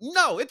thought.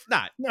 No, it's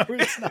not. No,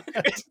 it's not.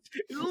 It's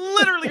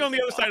literally on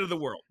the other side of the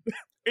world.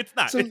 It's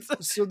not.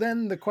 So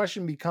then the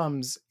question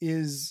becomes,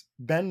 is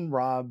Ben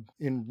Robb,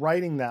 in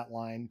writing that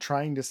line,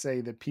 trying to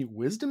say that Pete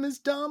Wisdom is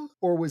dumb,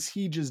 or was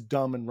he just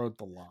dumb and wrote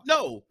the line?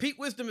 No, Pete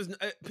Wisdom is,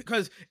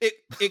 because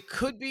it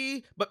could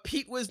be, but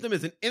Pete Wisdom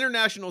is an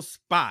international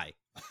spy.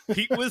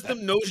 Pete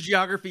Wisdom knows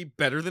geography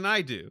better than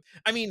I do.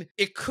 I mean,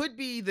 it could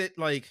be that,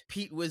 like,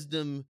 Pete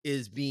Wisdom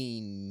is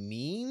being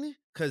mean,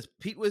 because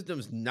Pete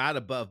Wisdom's not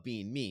above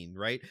being mean,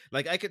 right?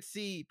 Like, I could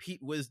see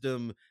Pete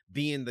Wisdom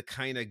being the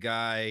kind of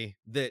guy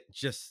that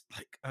just,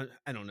 like,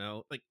 I don't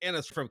know, like,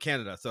 Anna's from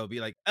Canada, so it'd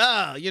be like,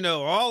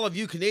 all of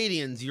you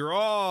Canadians, you're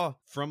all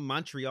from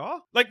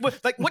Montreal? Like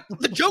what?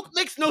 The joke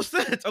makes no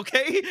sense,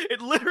 okay?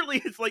 It literally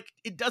is like,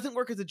 it doesn't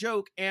work as a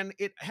joke, and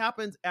it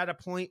happens at a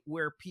point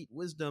where Pete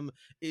Wisdom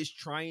is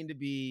trying to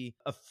be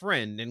a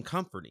friend and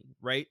comforting,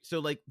 right?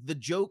 So, like, the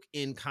joke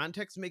in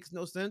context makes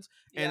no sense,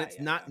 and it's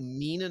not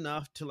mean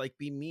enough to, like,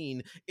 be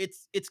mean.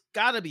 It's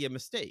got to be a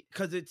mistake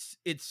because it's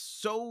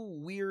so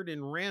weird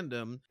and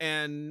random,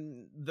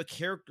 and the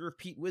character of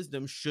Pete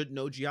Wisdom should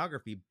know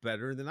geography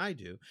better than I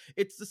do.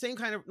 It's the same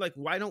kind of like,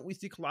 why don't we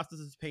see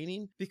Colossus's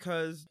painting?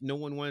 Because no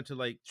one wanted to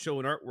like show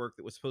an artwork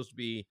that was supposed to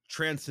be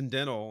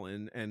transcendental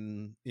and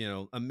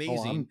Oh,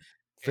 amazing, I'm and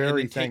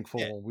very then take the hit.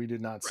 thankful we did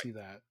not Right, see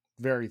that.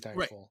 Very right.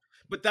 thankful.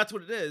 But that's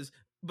what it is.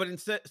 But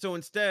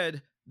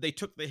instead they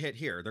took the hit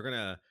here.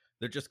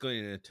 They're just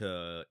going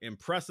to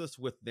impress us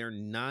with their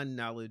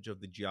non-knowledge of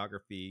the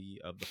geography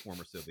of the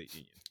former Soviet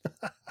Union.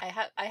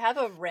 I have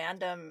a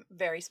random,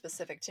 very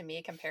specific to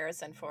me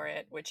comparison for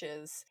it, which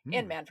is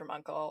in Man from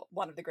U.N.C.L.E.,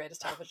 one of the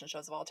greatest television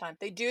shows of all time.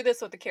 They do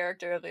this with the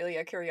character of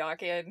Ilya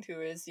Kuryakin,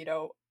 who is,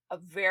 a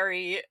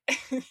very,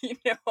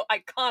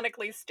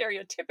 iconically,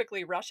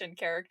 stereotypically Russian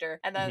character.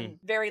 And then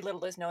very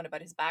little is known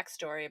about his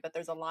backstory. But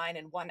there's a line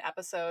in one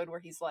episode where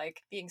he's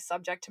like being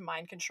subject to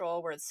mind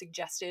control, where it's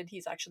suggested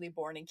he's actually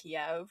born in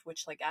Kiev,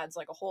 which like adds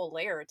like a whole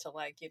layer to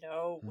like,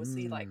 was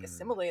he like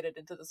assimilated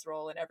into this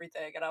role and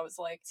everything? And I was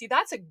like, see,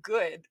 that's a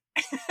good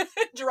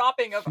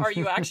dropping of are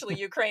you actually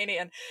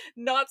Ukrainian?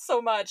 Not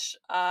so much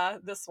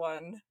this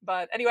one.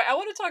 But anyway, I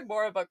want to talk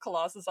more about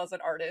Colossus as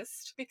an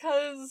artist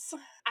because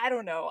I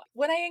don't know.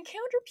 When I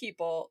encounter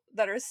people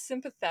that are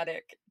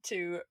sympathetic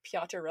to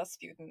Pyotr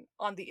Rasputin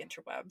on the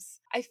interwebs,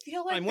 I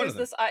feel like I'm one there's of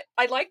them. this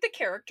I like the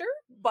character,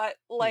 but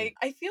like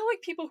I feel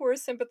like people who are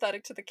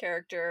sympathetic to the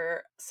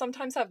character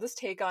sometimes have this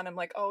take on him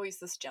like, oh, he's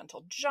this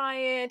gentle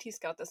giant, he's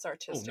got this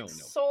artistic no.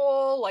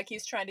 soul, like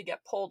he's trying to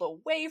get pulled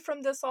away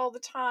from this all the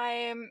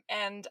time.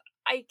 And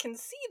I can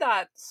see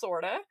that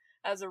sorta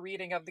as a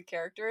reading of the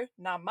character.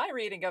 Not my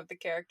reading of the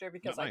character,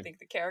 because Not I mine. think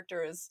the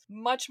character is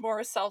much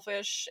more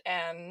selfish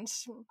and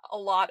a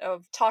lot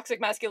of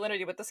toxic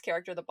masculinity with this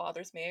character that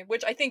bothers me,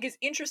 which I think is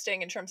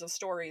interesting in terms of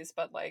stories,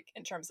 but like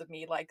in terms of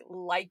me like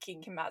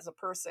liking him as a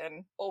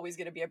person, always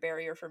going to be a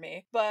barrier for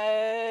me.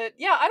 But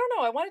yeah, I don't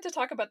know. I wanted to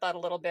talk about that a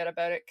little bit,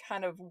 about it,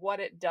 kind of what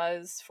it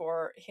does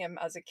for him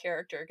as a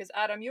character. Because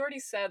Adam, you already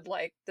said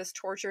like this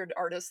tortured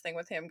artist thing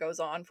with him goes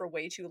on for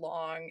way too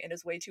long and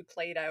is way too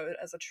played out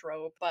as a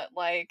trope. But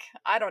like,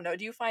 I don't know.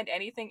 Do you find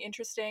anything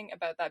interesting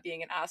about that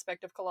being an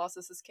aspect of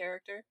Colossus's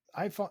character?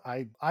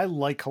 I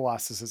like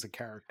Colossus as a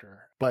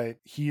character, but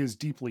he is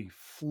deeply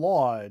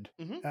flawed,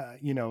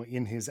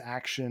 in his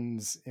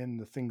actions, in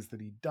the things that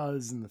he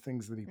does, and the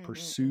things that he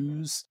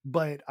pursues.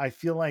 But I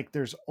feel like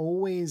there's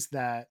always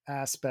that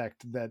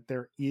aspect that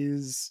there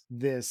is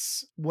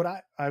this, what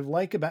I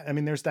like about, I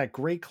mean, there's that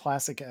great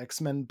classic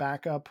X-Men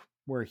backup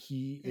where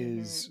he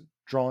is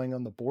drawing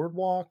on the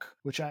boardwalk,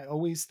 which I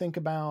always think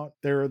about.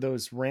 There are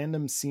those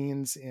random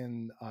scenes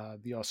in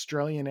the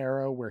Australian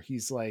era where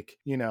he's like,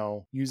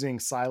 using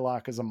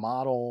Psylocke as a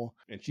model.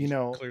 And she's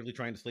clearly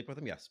trying to sleep with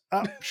him, yes.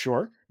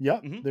 Sure.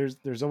 Yep.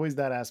 There's always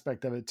that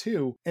aspect of it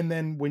too. And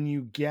then when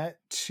you get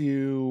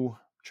to,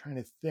 trying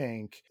to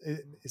think,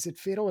 is it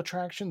Fatal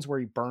Attractions where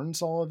he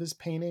burns all of his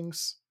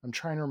paintings? I'm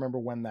trying to remember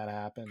when that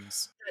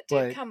happens.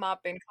 That did come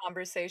up in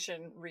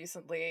conversation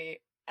recently.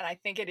 And I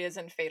think it is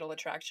in Fatal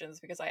Attractions,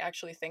 because I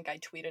actually think I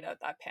tweeted out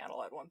that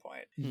panel at one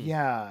point.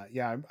 Yeah.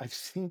 I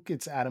think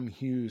it's Adam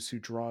Hughes who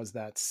draws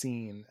that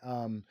scene.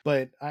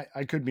 But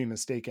I could be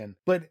mistaken.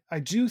 But I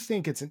do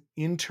think it's an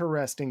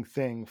interesting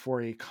thing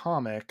for a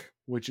comic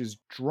which is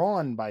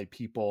drawn by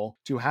people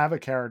to have a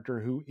character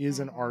who is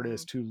an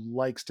artist who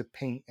likes to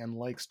paint and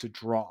likes to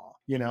draw,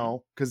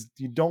 because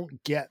you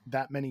don't get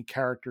that many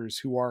characters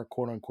who are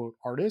quote unquote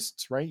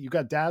artists, right? You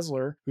got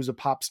Dazzler, who's a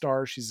pop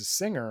star. She's a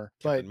singer,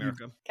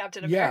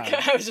 Captain America.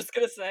 I was just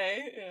going to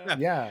say.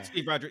 Yeah.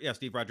 Steve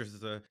Rogers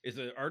is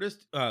an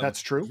artist.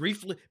 That's true.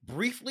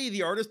 Briefly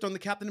the artist on the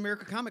Captain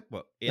America comic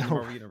book in the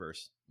Marvel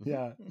Universe.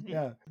 Yeah.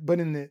 But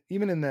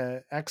even in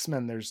the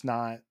X-Men, there's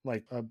not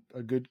like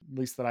a good, at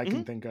least that I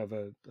can think of,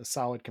 a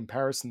solid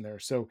comparison there.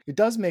 So it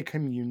does make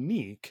him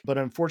unique, but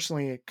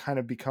unfortunately it kind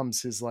of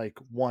becomes his like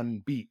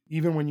one beat.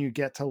 Even when you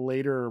get to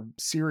later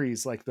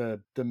series, like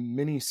the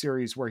mini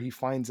series where he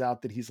finds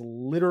out that he's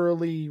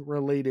literally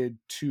related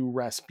to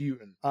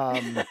Rasputin.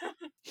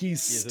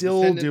 He's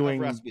still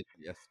doing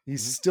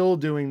still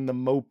doing the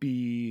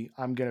mopey,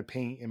 I'm gonna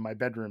paint in my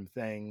bedroom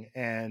thing.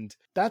 And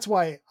that's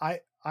why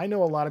I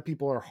know a lot of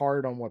people are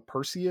hard on what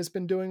Percy has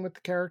been doing with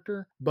the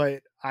character,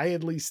 but I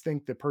at least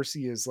think that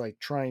Percy is like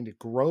trying to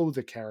grow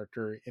the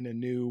character in a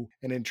new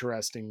and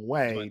interesting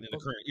way.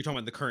 You're talking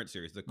about the current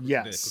series.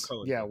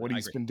 What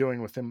he's been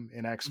doing with him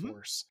in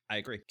X-Force. I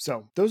agree.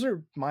 So those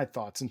are my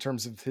thoughts in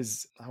terms of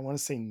his, I want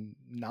to say,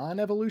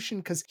 non-evolution,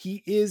 because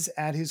he is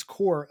at his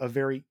core a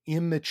very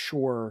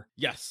immature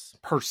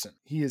person.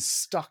 He is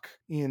stuck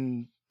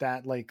in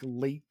that like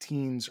late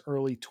teens,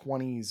 early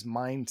 20s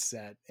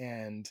mindset.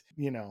 And,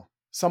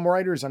 some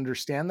writers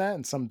understand that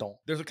and some don't.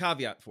 There's a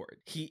caveat for it.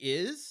 He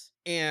is.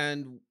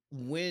 And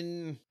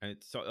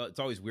it's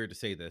always weird to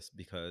say this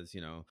because,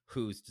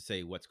 who's to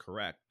say what's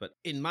correct? But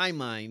in my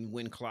mind,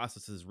 when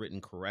Colossus is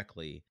written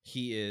correctly,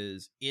 he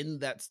is in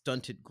that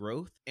stunted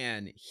growth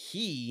and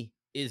he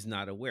is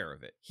not aware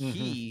of it. Mhm.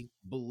 He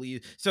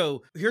believes.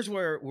 So here's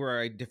where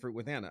I differ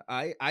with Anna.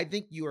 I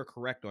think you are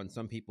correct on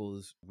some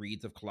people's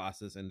reads of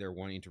Colossus, and they're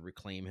wanting to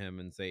reclaim him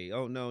and say,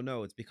 oh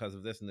no, it's because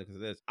of this and because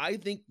of this. I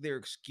think they're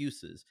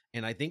excuses,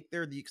 and I think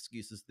they're the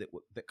excuses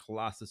that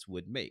Colossus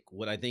would make.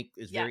 What I think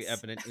is very Yes.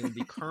 evident in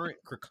the current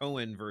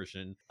Krakoan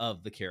version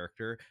of the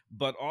character,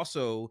 but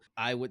also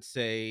I would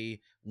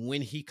say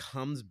when he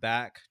comes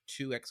back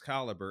to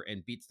Excalibur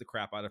and beats the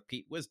crap out of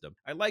Pete Wisdom.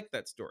 I like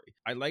that story.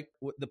 I like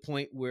the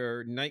point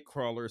where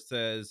Nightcrawler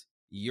says,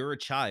 you're a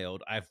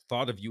child. I've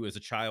thought of you as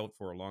a child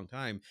for a long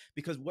time.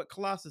 Because what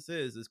Colossus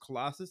is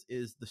Colossus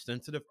is the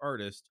sensitive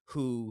artist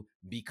who,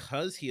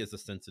 because he is a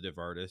sensitive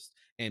artist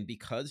and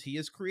because he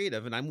is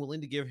creative, and I'm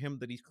willing to give him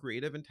that he's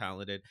creative and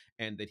talented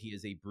and that he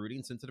is a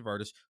brooding, sensitive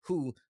artist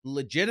who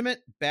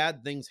legitimate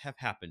bad things have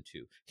happened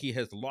to. He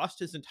has lost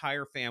his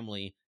entire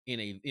family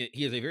he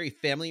is a very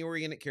family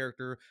oriented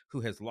character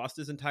who has lost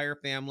his entire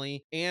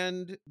family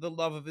and the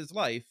love of his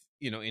life,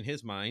 in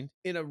his mind,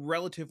 in a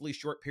relatively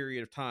short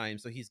period of time.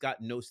 So he's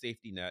got no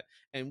safety net.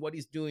 And what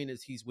he's doing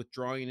is he's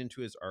withdrawing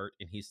into his art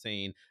and he's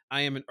saying,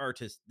 I am an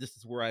artist. This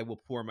is where I will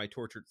pour my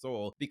tortured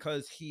soul,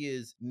 because he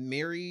is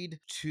married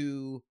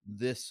to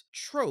this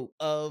trope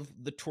of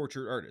the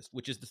tortured artist,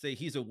 which is to say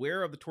he's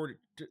aware of the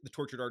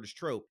tortured artist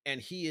trope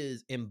and he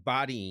is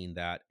embodying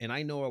that. And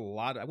I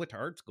went to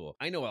art school.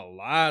 I know a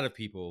lot of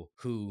people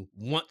who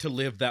want to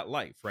live that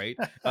life, right?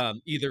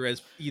 Either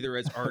as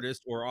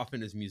artists or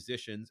often as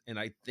musicians. And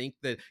I think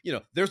that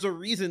there's a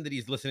reason that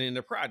he's listening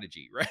to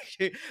Prodigy,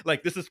 right?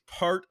 Like, this is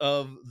part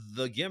of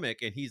the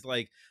gimmick, and he's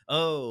like,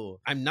 oh,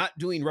 I'm not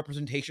doing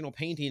representational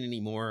painting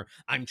anymore,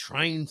 I'm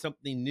trying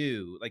something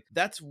new. Like,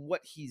 that's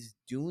what he's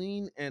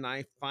doing, and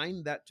I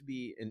find that to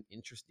be an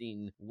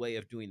interesting way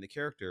of doing the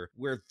character.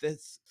 Where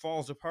this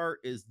falls apart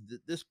is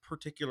that this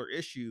particular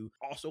issue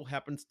also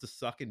happens to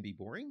suck and be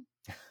boring.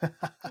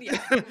 Yeah.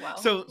 Well.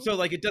 So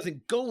like, it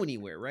doesn't go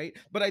anywhere, right?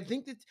 But I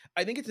think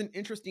it's an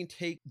interesting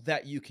take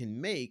that you can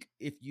make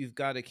if you've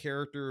got a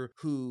character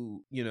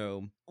who,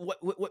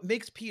 what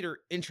makes Peter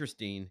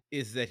interesting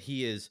is that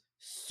he is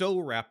so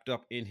wrapped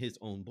up in his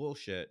own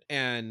bullshit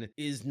and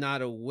is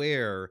not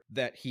aware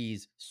that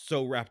he's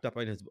so wrapped up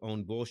in his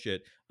own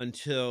bullshit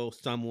until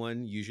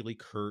someone, usually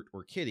Kurt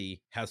or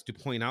Kitty, has to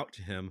point out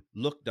to him,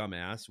 look,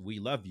 dumbass, we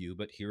love you,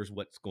 but here's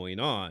what's going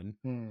on.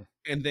 Hmm.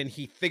 And then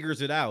he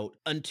figures it out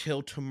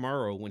until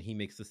tomorrow when he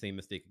makes the same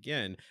mistake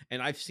again.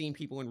 And I've seen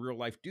people in real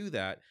life do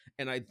that.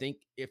 And I think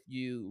if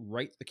you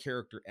write the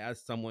character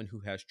as someone who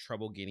has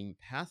trouble getting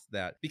past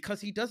that,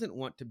 because he doesn't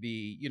want to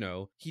be,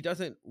 he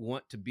doesn't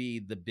want to be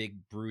the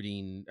big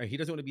brooding, he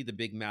doesn't want to be the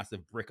big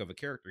massive brick of a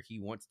character. He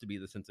wants to be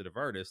the sensitive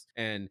artist.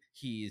 And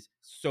he's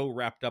so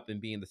wrapped up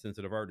in being the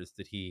sensitive artist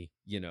that he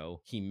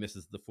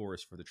misses the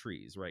forest for the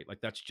trees, right?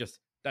 Like,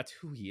 that's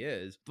who he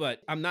is. But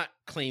I'm not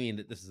claiming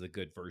that this is a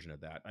good version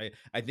of that.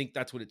 I think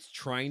that's what it's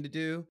trying to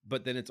do,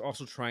 but then it's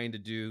also trying to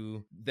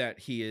do that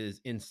he is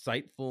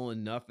insightful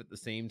enough at the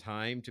same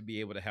time to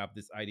be able to have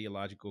this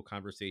ideological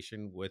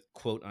conversation with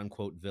quote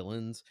unquote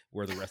villains,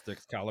 where the rest of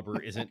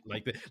Excalibur isn't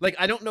like that. Like,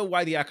 I don't know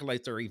why the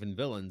Acolytes are even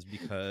villains,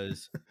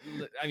 because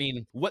I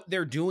mean, what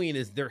they're doing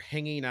is they're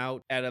hanging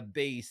out at a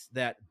base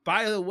that,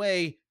 by the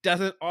way,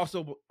 doesn't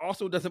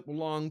doesn't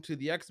belong to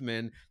the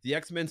X-Men. The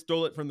X-Men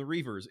stole it from the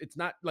Reavers. It's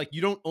not like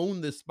you don't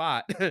own this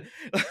spot.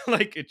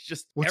 Like, it's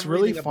just What's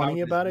really everything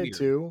funny about it weird.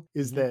 too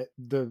is Mhm. that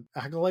the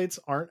Acolytes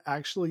aren't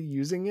actually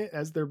using it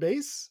as their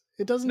base.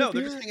 It doesn't No,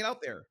 they're just appear. hanging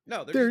out there.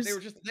 No, they There's were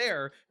just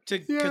there to,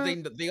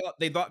 because yeah,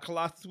 they thought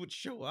Colossus would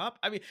show up.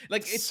 I mean,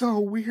 like, so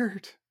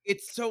weird.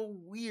 it's so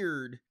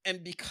weird.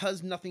 And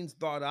because nothing's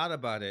thought out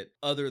about it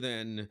other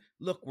than,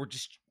 look, we're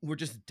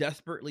just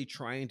desperately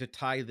trying to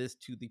tie this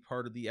to the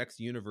part of the X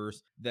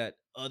universe that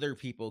other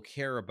people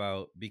care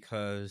about,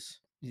 because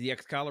the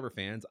Excalibur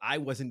fans, I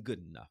wasn't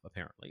good enough,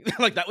 apparently.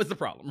 Like, that was the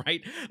problem,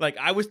 right? Like,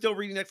 I was still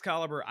reading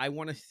Excalibur. I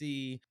want to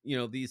see,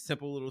 these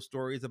simple little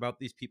stories about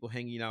these people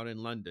hanging out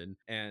in London,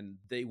 and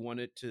they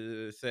wanted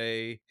to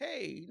say,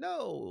 hey,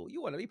 no,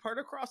 you want to be part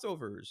of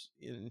crossovers.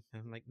 And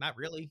I'm like, not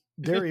really.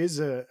 There is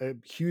a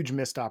huge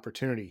missed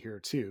opportunity here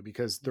too,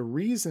 because the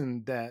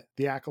reason that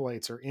the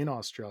Acolytes are in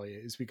Australia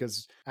is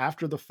because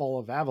after the fall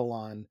of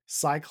Avalon,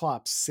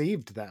 Cyclops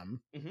saved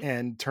them. Mhm.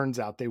 And turns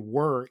out they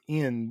were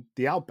in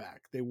the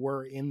outback. They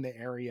were in the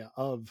area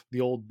of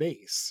the old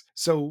base.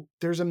 So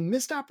there's a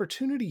missed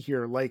opportunity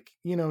here. Like,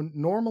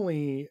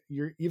 normally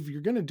if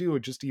you're going to do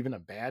just even a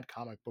bad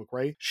comic book,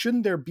 right?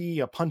 Shouldn't there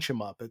be a punch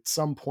 'em up at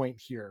some point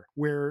here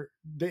where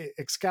the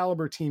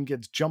Excalibur team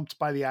gets jumped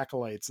by the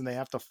Acolytes and they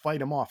have to fight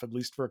them off, at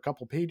least for a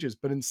couple pages?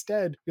 But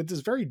instead, we get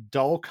this very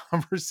dull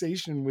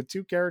conversation with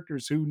two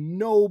characters who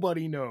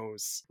nobody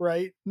knows,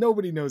 right?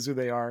 Nobody knows who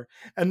they are.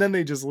 And then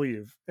they just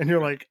leave. And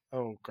you're like,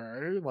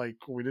 okay, like,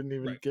 we didn't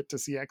even Right. get to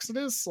see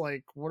Exodus.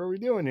 Like, what are we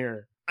doing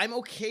here? I'm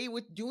okay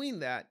with doing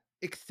that,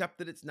 except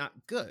that it's not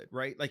good,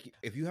 right? Like,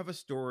 if you have a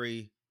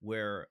story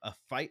where a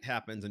fight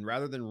happens and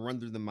rather than run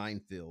through the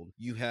minefield,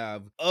 you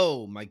have,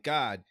 oh my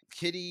God,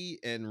 Kitty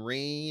and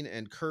Rain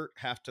and Kurt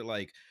have to,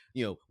 like,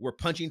 we're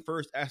punching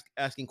first,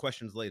 asking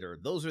questions later.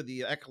 Those are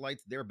the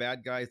acolytes, they're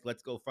bad guys,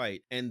 let's go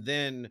fight. And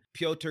then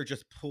Piotr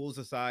just pulls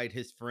aside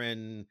his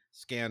friend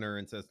Scanner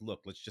and says,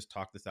 look, let's just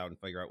talk this out and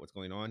figure out what's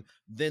going on.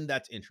 Then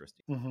that's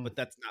interesting. Mhm. But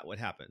that's not what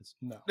happens.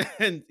 No.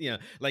 And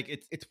like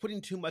it's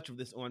putting too much of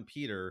this on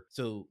Peter,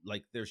 so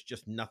like there's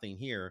just nothing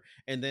here.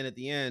 And then at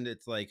the end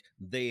it's like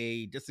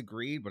they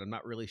disagreed, but I'm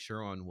not really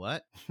sure on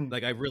what.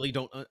 Like I really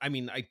don't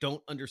I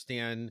don't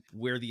understand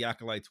where the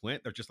acolytes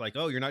went. They're just like,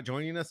 oh, you're not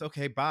joining us,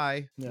 okay,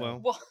 bye. Yeah.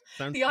 Well,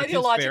 sounds, the it seems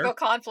ideological fair.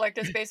 conflict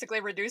is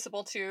basically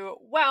reducible to,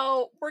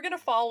 well, we're going to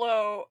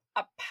follow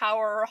a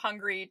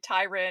power-hungry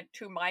tyrant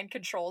who mind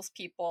controls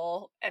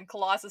people, and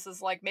Colossus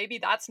is like, maybe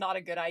that's not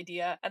a good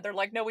idea. And they're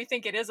like, no, we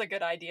think it is a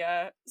good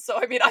idea. So,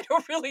 I mean, I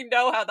don't really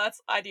know how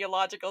that's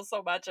ideological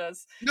so much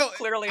as No,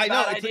 clearly a I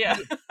know bad it's idea.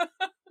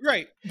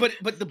 right,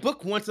 but the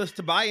book wants us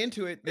to buy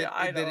into it that, Yeah,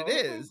 I that it know.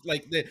 is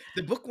like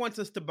the book wants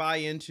us to buy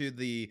into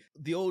the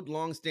old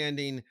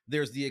long-standing,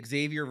 there's the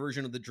Xavier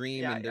version of the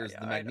dream and there's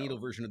the I Magneto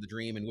know. version of the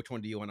dream, and which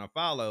one do you want to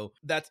follow?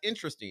 That's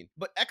interesting.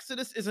 But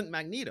Exodus isn't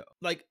Magneto.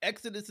 Like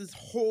Exodus's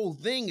whole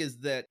thing is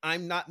that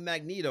I'm not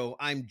Magneto,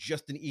 I'm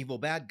just an evil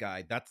bad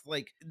guy.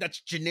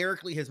 That's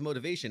generically his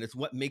motivation. It's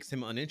what makes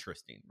him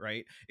uninteresting,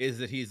 right? Is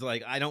that he's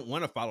like, I don't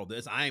want to follow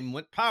this, I'm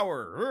with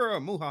power,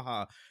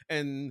 muhaha.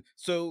 And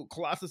so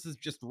Colossus is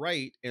just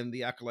right and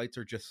the acolytes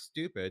are just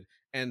stupid.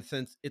 And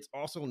since it's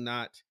also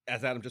not,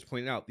 as Adam just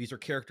pointed out, these are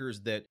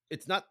characters that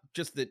it's not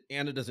just that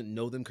Anna doesn't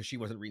know them because she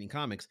wasn't reading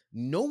comics.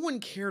 No one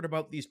cared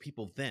about these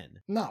people then.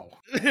 No.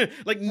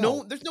 Like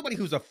No. there's nobody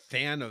who's a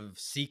fan of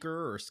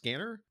Seeker or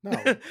Scanner. No.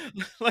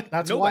 Like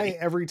That's nobody. why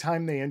every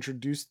time they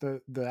introduced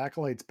the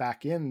acolytes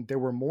back in, there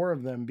were more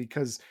of them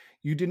because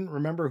you didn't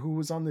remember who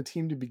was on the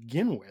team to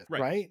begin with,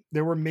 right?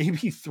 There were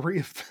maybe 3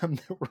 of them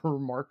that were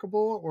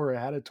remarkable or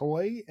had a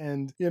toy,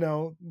 and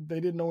they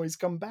didn't always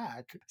come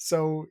back.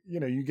 So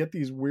you get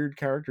these weird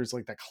characters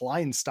like the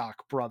Kleinstock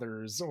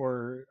brothers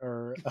or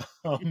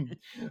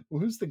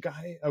who's the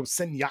guy? Oh,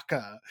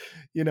 Senyaka,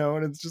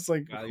 and it's just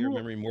like, Wow, you're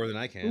remembering more than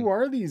I who can.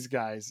 are these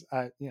guys?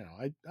 I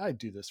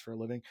do this for a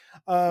living.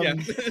 Yeah.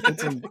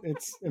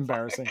 It's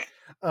embarrassing.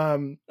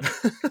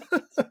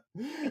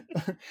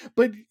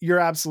 But you're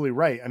absolutely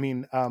right. I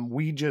mean,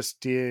 we just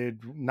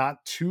did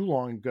not too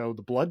long ago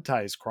the Blood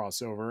Ties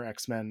crossover,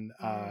 X-Men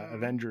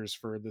Avengers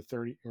for the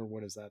 30, or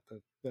what is that?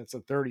 That's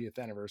the 30th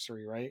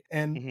anniversary, right?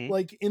 And Mhm.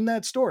 like in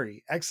that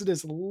story,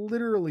 Exodus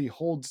literally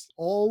holds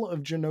all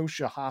of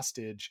Genosha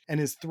hostage and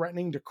is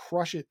threatening to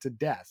crush it to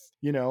death,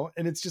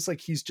 and it's just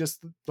like he's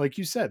just, like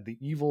you said, the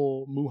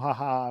evil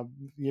muhaha,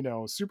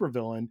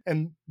 supervillain.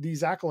 And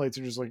these acolytes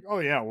are just like, oh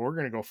yeah, we're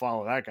gonna go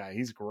follow that guy.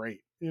 He's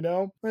great.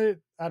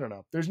 I don't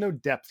know. There's no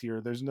depth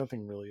here. There's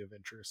nothing really of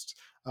interest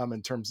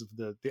in terms of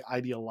the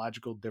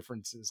ideological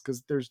differences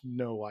because there's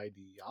no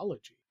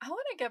ideology. I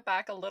want to get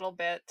back a little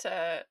bit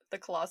to the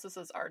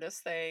Colossus's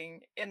artist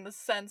thing in the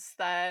sense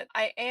that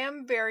I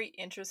am very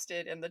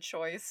interested in the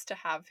choice to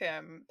have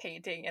him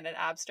painting in an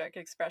abstract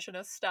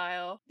expressionist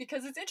style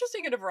because it's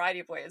interesting in a variety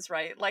of ways,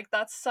 right? Like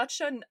that's such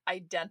an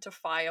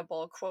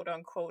identifiable quote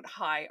unquote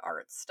high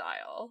art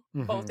style,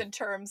 both in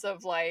terms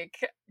of like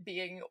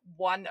being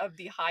one of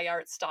the high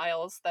art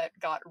styles that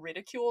got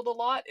ridiculed a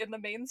lot in the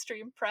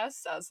mainstream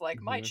press as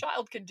like my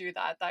child can do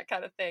that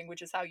kind of thing,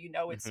 which is how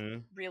it's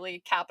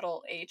really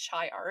capital H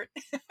high art.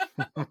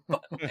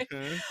 But like,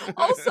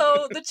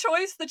 also the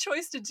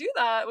choice to do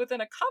that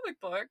within a comic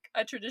book,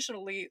 a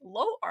traditionally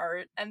low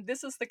art, and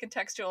this is the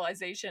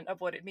contextualization of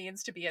what it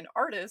means to be an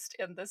artist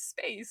in this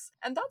space.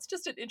 And that's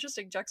just an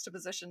interesting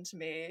juxtaposition to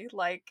me.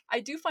 Like I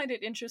do find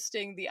it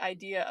interesting the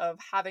idea of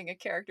having a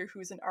character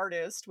who's an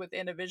artist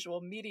within a visual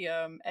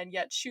medium and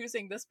yet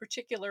choosing this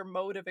particular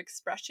mode of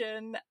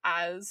expression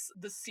as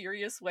the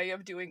serious way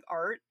of doing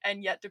art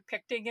and yet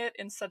depicting it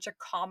in such a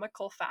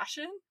comical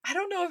fashion. I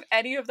don't know if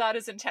any of that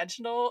is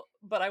intentional,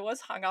 but I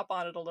was hung up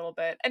on it a little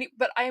bit.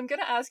 But I am going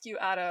to ask you,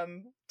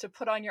 Adam, to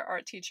put on your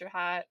art teacher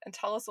hat and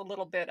tell us a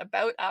little bit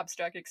about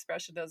abstract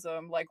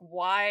expressionism. Like,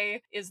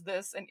 why is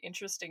this an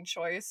interesting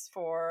choice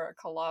for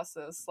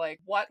Colossus? Like,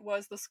 what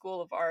was the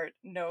school of art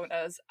known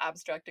as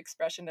abstract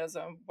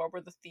expressionism? What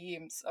were the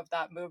themes of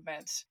that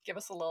movement? Give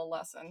us a little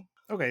lesson.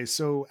 Okay,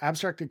 so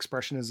abstract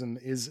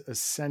expressionism is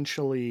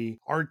essentially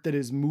art that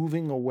is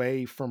moving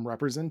away from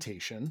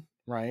representation,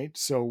 right?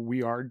 So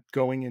we are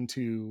going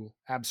into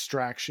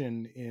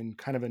abstraction in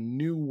kind of a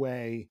new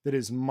way that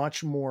is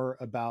much more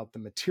about the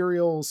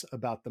materials,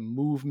 about the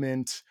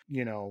movement.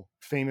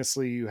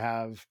 Famously, you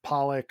have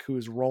Pollock, who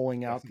is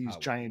rolling out these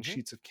giant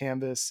sheets of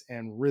canvas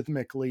and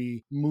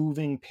rhythmically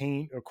moving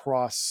paint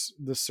across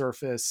the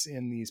surface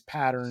in these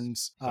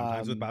patterns.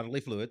 Sometimes with bodily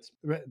fluids.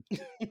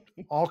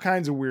 All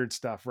kinds of weird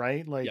stuff,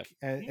 right? Like,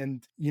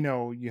 and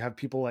you have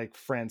people like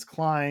Franz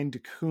Klein, de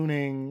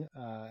Kooning,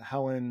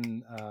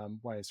 Helen,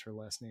 why is her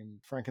last name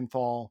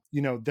Frankenthal,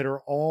 that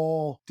are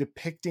all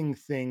depicting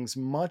things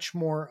much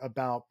more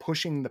about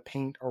pushing the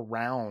paint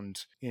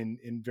around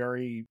in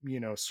very,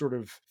 sort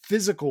of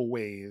physical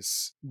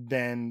ways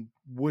than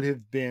would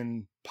have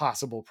been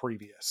possible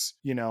previous,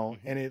 Mhm.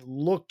 and it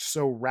looked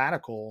so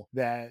radical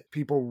that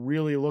people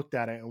really looked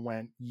at it and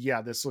went,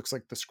 yeah, this looks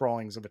like the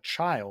scrawlings of a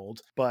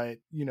child. But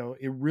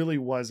it really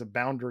was a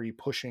boundary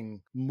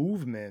pushing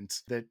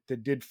movement that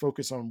did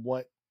focus on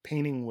what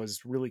painting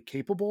was really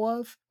capable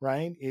of,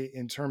 right?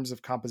 In terms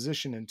of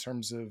composition, in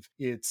terms of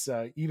its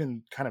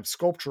even kind of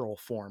sculptural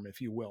form,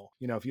 if you will.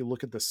 If you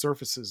look at the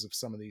surfaces of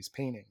some of these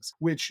paintings,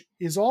 which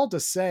is all to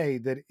say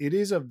that it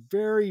is a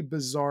very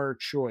bizarre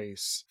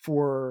choice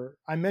for.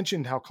 I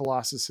mentioned how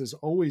Colossus has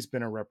always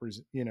been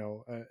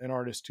an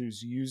artist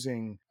who's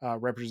using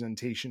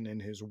representation in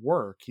his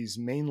work. He's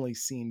mainly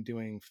seen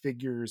doing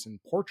figures and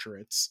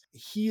portraits.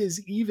 He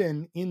is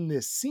even in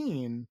this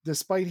scene,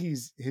 despite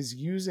his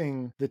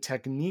using the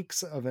techniques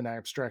of an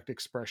abstract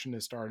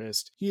expressionist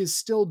artist, he is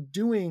still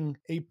doing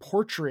a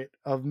portrait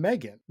of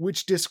Megan,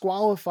 which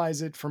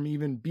disqualifies it from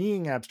even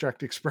being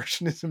abstract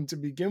expressionism to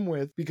begin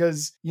with,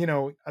 because,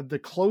 the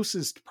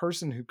closest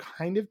person who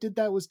kind of did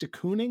that was de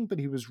Kooning, but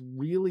he was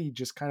really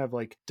just kind of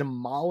like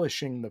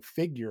demolishing the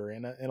figure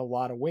in a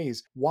lot of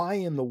ways. Why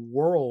in the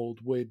world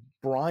would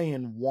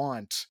Brian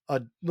want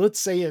let's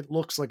say it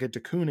looks like a de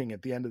Kooning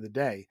at the end of the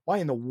day? Why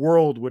in the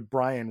world would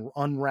Brian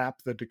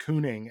unwrap the de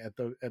Kooning at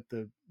the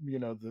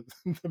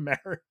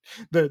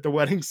the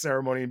wedding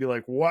ceremony and be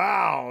like,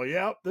 wow,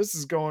 yep, this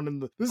is going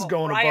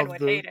Brian above would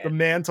the hate it.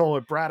 mantle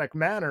at Braddock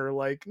Manor?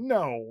 Like,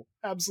 no,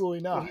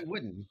 absolutely Well, not.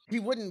 he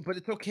wouldn't, but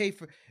it's okay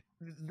for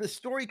the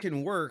story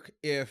can work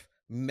if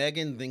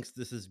Megan thinks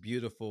this is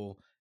beautiful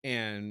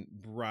and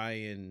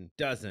Brian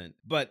doesn't.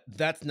 But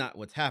that's not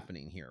what's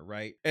happening here,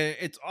 right? And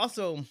it's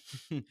also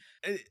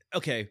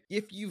okay,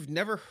 if you've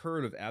never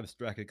heard of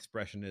abstract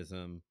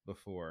expressionism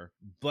before,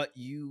 but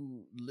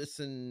you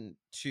listen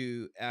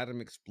to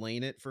Adam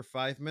explain it for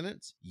 5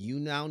 minutes, you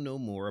now know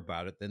more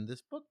about it than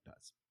this book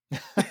does.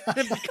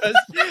 because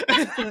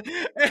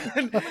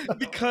and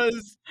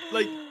because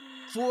like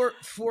for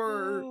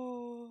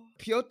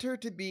Piotr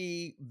to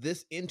be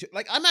this into,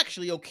 like, I'm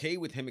actually okay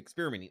with him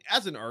experimenting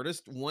as an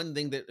artist. One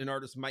thing that an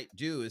artist might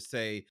do is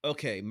say,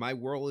 okay, my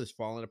world is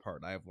falling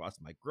apart. I have lost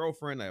my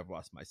girlfriend, I have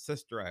lost my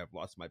sister, I have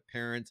lost my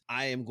parents.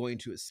 I am going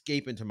to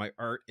escape into my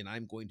art, and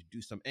I'm going to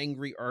do some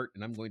angry art,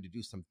 and I'm going to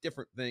do some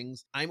different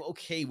things. I'm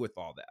okay with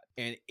all that.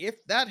 And if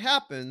that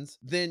happens,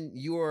 then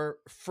your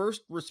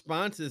first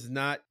response is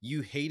not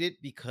you hate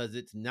it because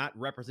it's not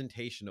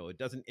representational, it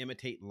doesn't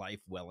imitate life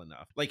well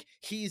enough. Like,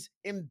 he's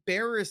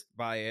embarrassed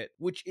by it,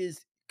 which is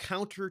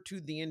counter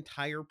to the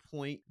entire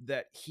point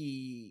that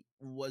he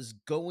was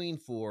going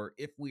for,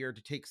 if we are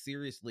to take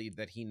seriously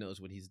that he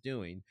knows what he's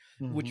doing.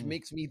 Which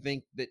makes me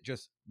think that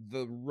just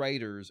the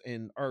writers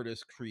and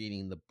artists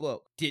creating the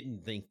book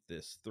didn't think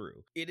this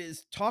through. It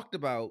is talked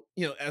about,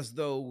 as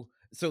though,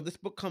 so this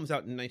book comes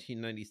out in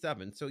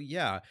 1997. So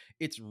yeah,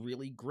 it's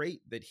really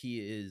great that he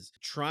is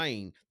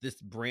trying this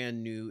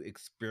brand new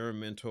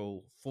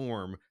experimental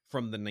form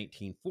from the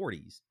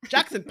 1940s.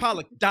 Jackson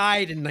Pollock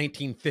died in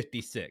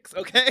 1956.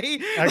 Okay,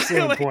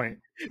 Excellent point.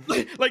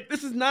 like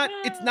this is not,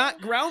 it's not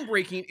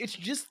groundbreaking, it's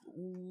just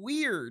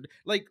weird.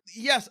 Like,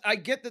 yes, I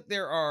get that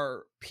there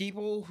are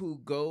people who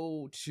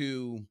go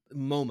to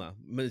MoMA,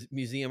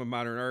 Museum of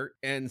Modern Art,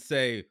 and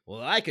say,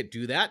 well, I could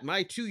do that,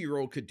 my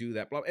 2-year-old could do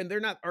that, blah, and they're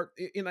not art.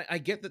 And I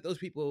get that those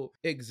people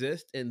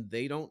exist and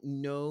they don't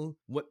know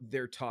what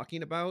they're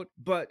talking about,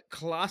 but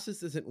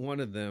Colossus isn't one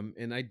of them,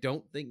 and I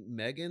don't think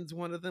Megan's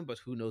one of them. But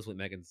who knows what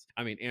Megan's,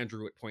 I mean,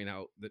 Andrew would point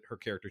out that her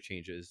character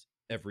changes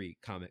every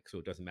comic, so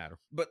it doesn't matter.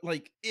 But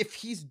like, if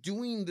he's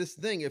doing this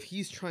thing, if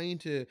he's trying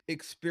to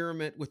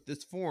experiment with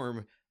this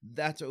form,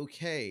 that's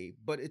okay,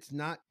 but it's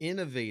not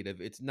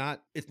innovative, it's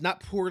not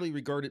poorly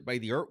regarded by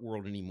the art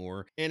world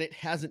anymore, and it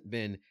hasn't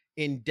been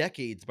in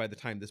decades by the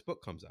time this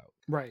book comes out.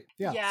 Right.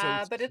 Yeah. So Yeah,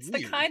 it's but it's the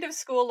weird. kind of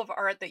school of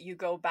art that you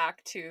go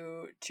back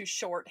to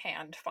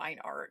shorthand fine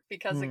art,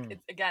 because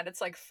again,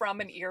 it's like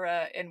from an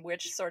era in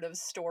which sort of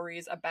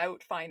stories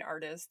about fine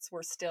artists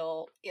were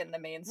still in the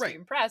mainstream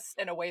Right. press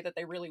in a way that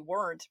they really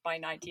weren't by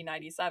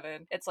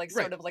 1997. It's like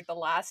Right. sort of like the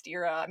last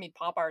era. I mean,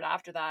 pop art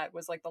after that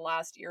was like the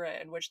last era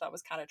in which that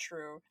was kind of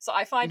true. So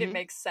I find it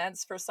makes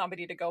sense for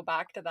somebody to go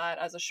back to that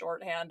as a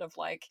shorthand of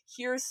like,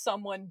 here's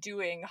someone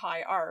doing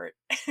high art,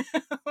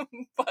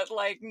 but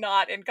like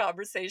not in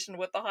conversation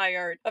with the high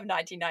art of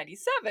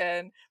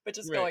 1997, but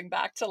just Right. going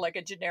back to like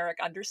a generic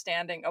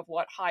understanding of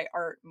what high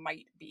art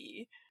might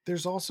be.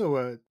 There's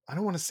also I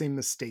don't want to say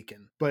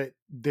mistaken, but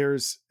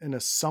there's an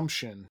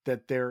assumption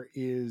that there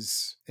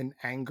is an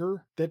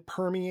anger that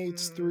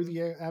permeates through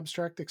the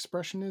abstract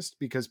expressionist,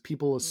 because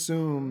people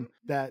assume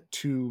that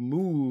to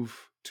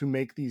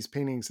make these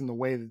paintings in the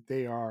way that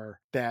they are,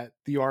 that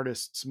the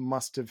artists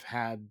must have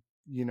had,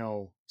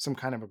 some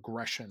kind of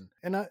aggression.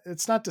 And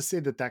it's not to say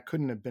that that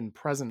couldn't have been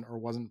present or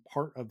wasn't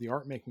part of the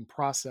art making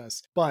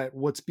process, but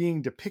what's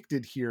being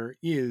depicted here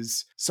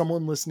is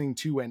someone listening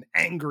to an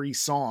angry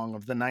song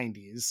of the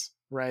 90s,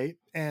 right?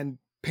 And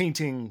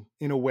painting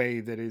in a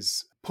way that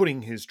is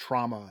putting his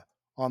trauma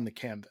on the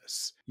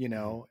canvas,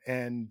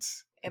 and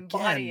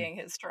embodying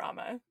his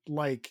trauma.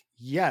 Like,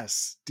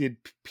 yes, did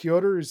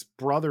Pyotr's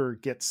brother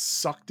get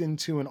sucked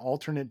into an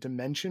alternate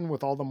dimension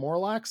with all the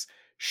Morlocks?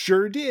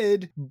 Sure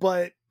did,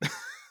 but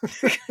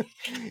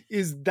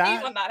is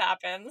that when that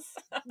happens?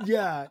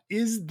 yeah,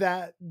 is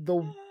that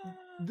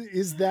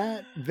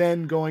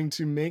then going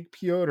to make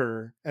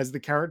Pyotr, as the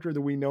character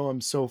that we know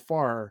him so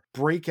far,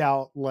 break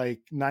out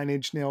like Nine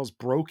Inch Nails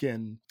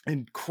Broken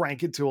and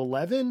crank it to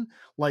 11?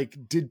 Like,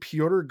 did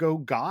Pyotr go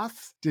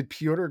goth? Did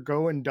Pyotr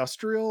go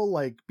industrial?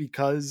 Like,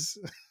 because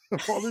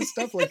of all this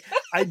stuff? Like,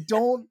 I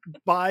don't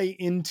buy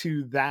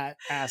into that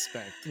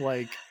aspect.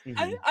 Like,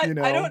 I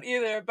don't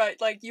either, but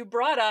like you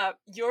brought up,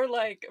 you're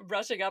like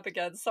brushing up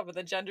against some of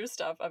the gender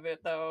stuff of it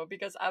though,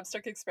 because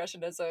abstract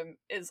expressionism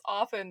is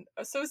often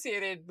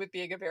associated with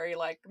being a very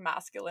like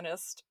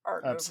masculinist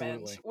art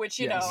movement, which,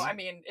 you know, I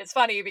mean, it's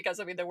funny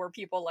because I mean, there were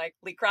people like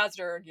Lee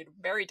Krasner, you know,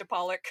 married to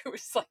Pollock,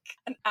 who's like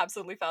an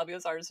absolutely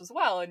fabulous artist as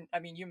well. And I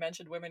mean, you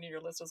mentioned women in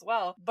your list as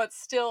well, but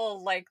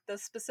still like the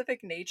specific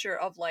nature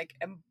of like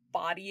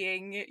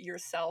embodying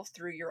yourself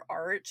through your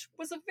art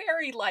was a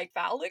very like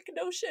phallic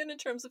notion in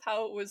terms of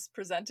how it was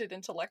presented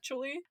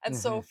intellectually. And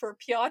so for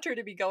Pyotr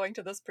to be going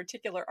to this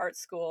particular art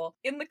school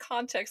in the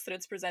context that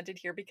it's presented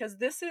here, because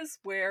this is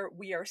where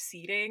we are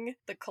seeding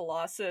the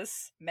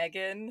Colossus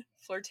Megan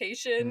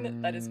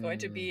flirtation that is going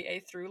to be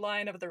a through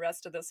line of the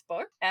rest of this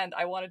book. And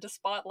I wanted to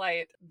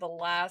spotlight the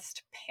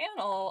last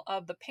panel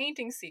of the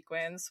painting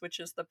sequence, which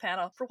is the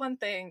panel, for one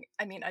thing,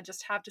 I mean, I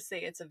just have to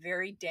say it's a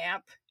very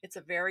damp, it's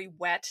a very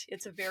wet,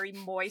 it's a very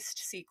moist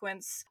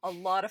sequence, a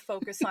lot of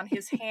focus on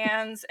his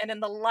hands. And in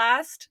the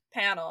last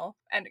panel,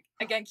 and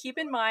again, keep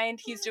in mind,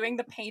 he's doing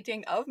the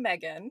painting of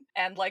Megan,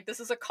 and like this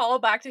is a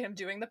callback to him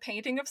doing the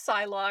painting of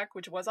Psylocke,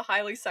 which was a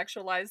highly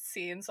sexualized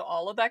scene, so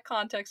all of that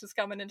context is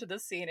coming into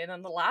this scene. And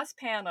in the last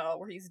panel,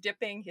 where he's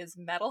dipping his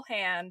metal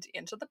hand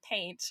into the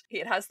paint,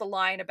 it has the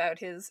line about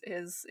his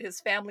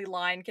family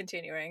line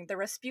continuing, the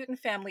Rasputin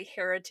family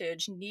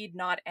heritage need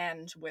not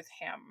end with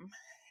him.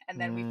 And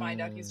then we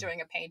find out he's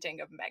doing a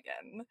painting of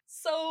Megan.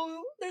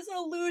 So there's an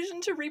allusion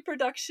to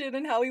reproduction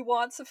and how he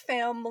wants a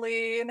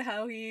family and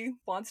how he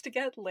wants to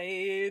get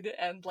laid,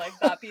 and like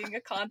that being a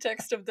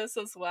context of this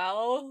as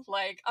well.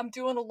 Like, I'm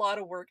doing a lot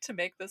of work to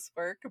make this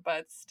work,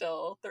 but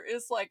still there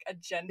is like a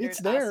gendered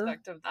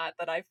aspect of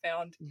that I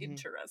found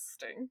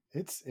interesting.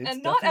 It's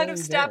and not out of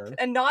step there.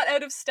 And not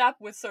out of step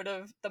with sort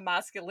of the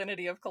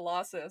masculinity of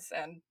Colossus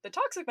and the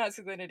toxic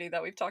masculinity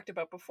that we've talked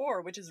about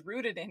before, which is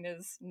rooted in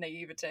his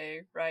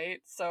naivete, right?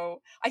 So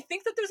I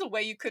think that there's a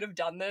way you could have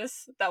done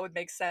this that would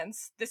make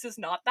sense. This is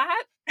not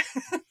that.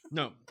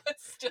 No. But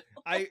still.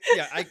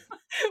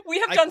 We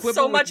have done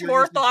so much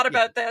more thought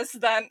about this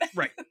than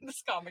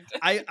this comic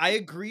did. I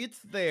agree it's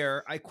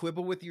there. I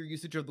quibble with your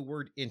usage of the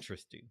word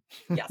interesting.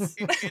 Yes,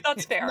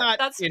 that's fair.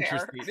 That's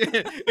interesting.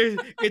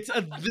 It's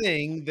a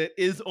thing that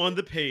is on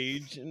the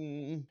page.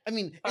 And, I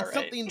mean, it's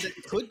something that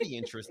could be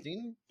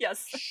interesting.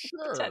 Yes,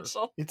 sure.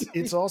 Potential.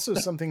 It's also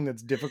something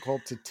that's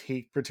difficult to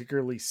take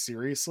particularly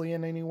seriously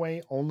in any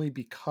way, only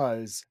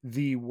because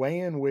the way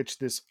in which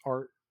this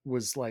art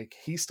was like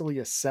hastily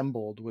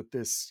assembled with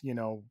this, you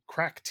know,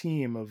 crack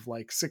team of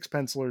like 6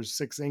 pencilers,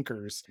 6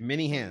 inkers,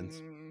 many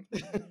hands.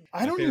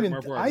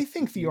 I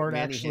think the art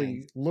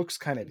actually looks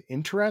kind of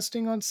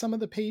interesting on some of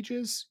the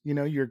pages. You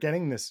know, you're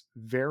getting this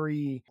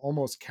very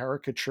almost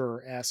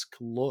caricature-esque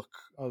look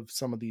of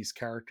some of these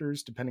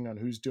characters depending on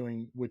who's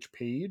doing which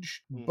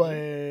page, but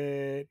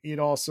it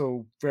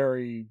also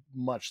very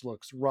much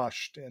looks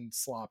rushed and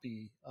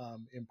sloppy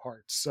in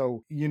parts.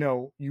 So, you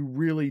know, you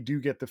really do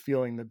get the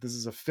feeling that this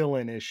is a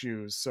fill-in issue.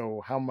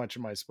 So how much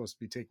am I supposed to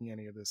be taking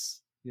any of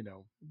this? You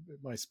know,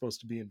 am I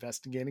supposed to be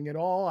investigating it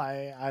all?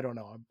 I don't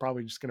know. I'm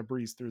probably just going to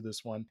breeze through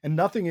this one. And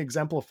nothing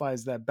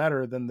exemplifies that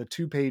better than the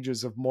 2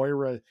 pages of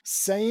Moira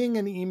saying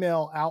an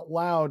email out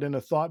loud in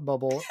a thought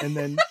bubble, and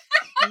then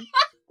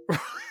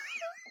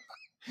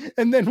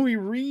and then we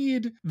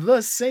read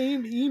the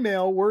same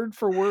email word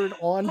for word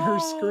on her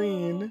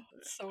screen.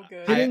 So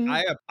good.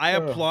 I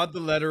applaud the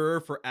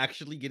letterer for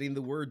actually getting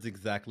the words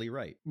exactly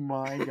right.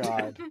 My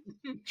God.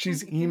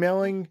 She's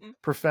emailing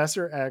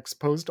Professor X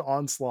post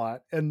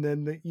Onslaught, and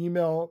then the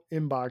email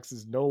inbox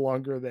is no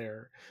longer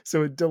there.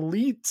 So it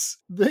deletes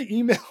the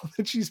email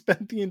that she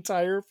spent the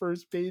entire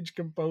first page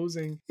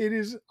composing.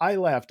 I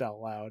laughed out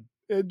loud.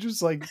 It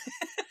just like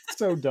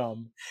so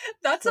dumb.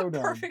 That's so a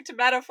perfect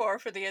metaphor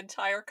for the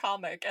entire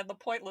comic and the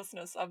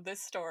pointlessness of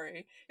this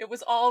story. It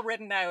was all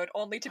written out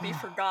only to be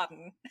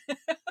forgotten.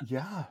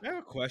 Yeah. I have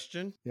a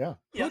question. Yeah.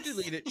 Who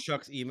deleted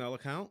Chuck's email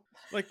account?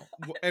 Like,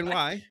 and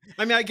why?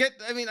 I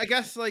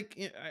guess like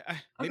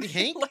maybe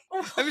Hank.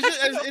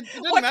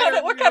 What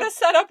kind of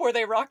setup were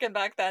they rocking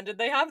back then? Did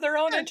they have their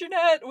own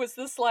internet? Was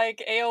this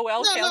like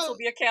AOL canceled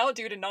the account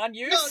due to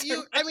non-use?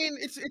 No,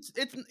 it's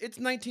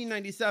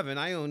 1997.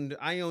 I owned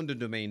a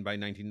domain by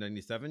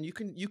 1997. You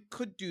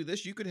could do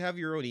this. You could have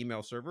your own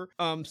email server.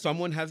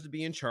 Someone has to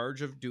be in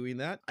charge of doing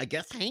that. I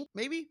guess Hank,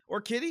 maybe,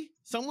 or Kitty.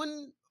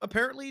 Someone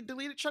apparently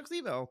deleted Chuck's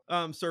email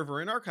server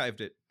and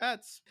archived it. It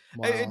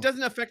Wow.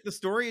 doesn't affect the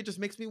story. It just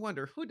makes me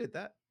wonder who did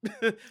that.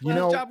 Whose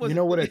Well, job was You it?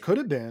 know what it could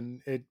have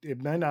been?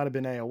 It might not have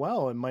been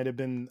AOL. It might have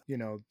been,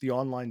 the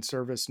online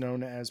service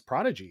known as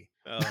Prodigy.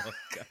 Oh,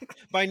 God.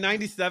 By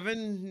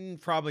 97,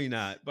 probably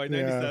not. By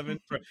Yeah, 97,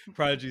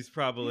 Prodigy's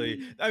probably.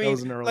 I that mean,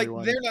 was an early like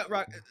one. they're not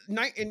rock.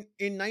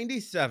 In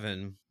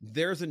 97,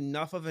 there's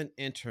enough of an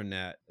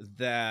internet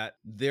that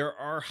there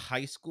are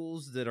high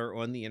schools that are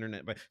on the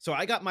internet. But so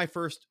I got my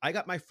first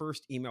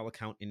email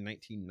account in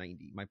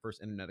 1990. My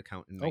first internet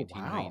account in Oh wow,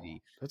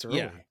 1990. that's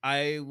Yeah, early.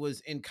 I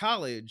was in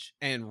college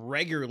and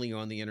regularly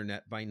on the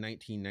internet by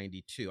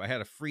 1992. I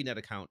had a free net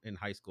account in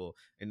high school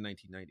in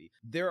 1990.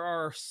 There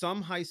are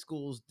some high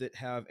schools that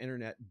have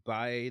internet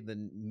by the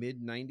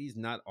mid 90s,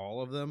 not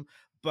all of them.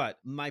 But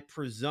my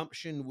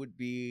presumption would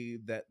be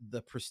that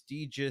the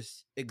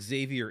prestigious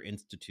Xavier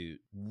Institute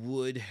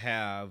would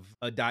have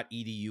a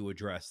 .edu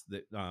address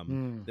that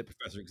Hmm. that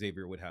Professor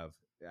Xavier would have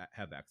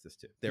access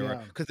to.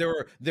 Yeah. Because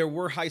there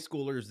were high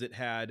schoolers that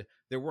had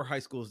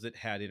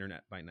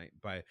internet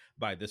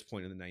by this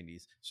point in the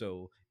 90s.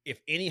 So if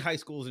any high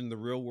schools in the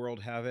real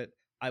world have it,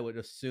 I would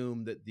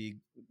assume that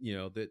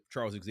that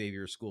Charles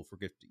Xavier School for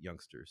Gifted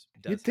Youngsters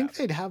does You'd think have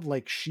it. they'd have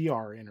like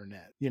Shiar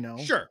internet,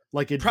 Sure,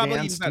 like probably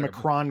even advanced better.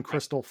 Macron Right,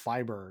 crystal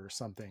fiber or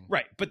something.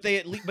 right. But they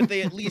at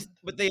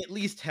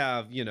least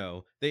have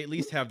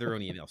their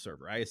own email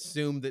server. I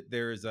assume that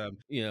there's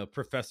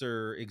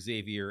Professor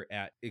Xavier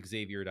at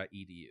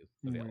xavier.edu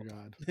Oh my available.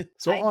 god.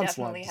 So I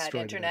Onslaught definitely had destroyed it,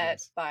 I internet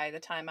guess. by the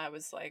time I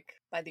was like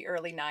by the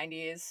early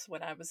 90s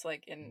when I was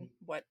like in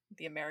what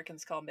the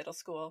Americans call middle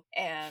school.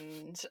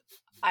 And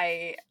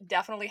I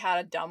definitely had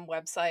a dumb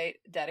website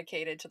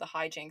dedicated to the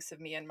hijinks of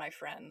me and my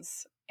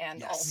friends. And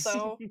Yes.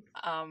 also,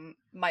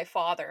 my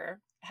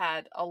father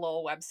had a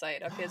little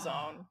website of his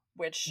own,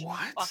 which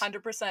What?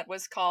 100%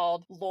 was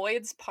called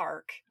Lloyd's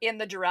Park in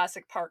the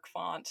Jurassic Park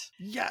font.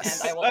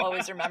 Yes. And I will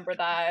always remember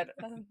that.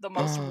 The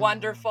most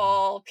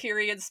wonderful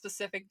period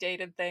specific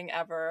dated thing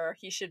ever.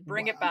 He should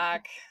bring it Wow.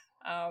 back.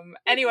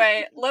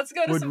 Anyway, let's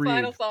go to Would some read.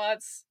 final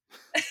thoughts.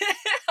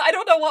 I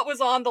don't know what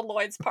was on the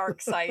Lloyd's Park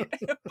site,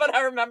 but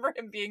I remember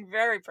him being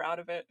very proud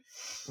of it.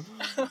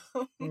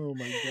 Oh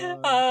my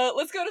god.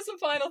 Let's go to some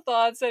final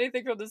thoughts.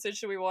 Anything from this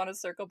issue we want to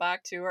circle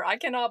back to? Or I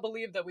cannot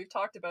believe that we've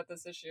talked about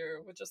this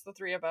issue with just the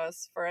three of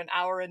us for an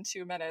hour and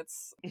 2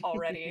 minutes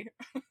already.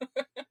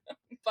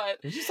 But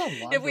There's just a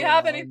lot if we going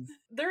have any on.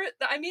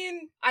 I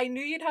mean, I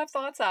knew you'd have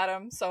thoughts,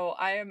 Adam, so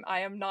I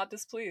am not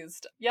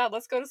displeased. Yeah,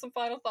 let's go to some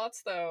final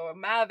thoughts though.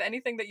 Mav,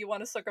 anything that you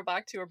want to circle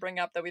back to or bring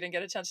up that we didn't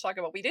get a chance to talk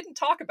about? We didn't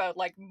talk about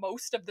like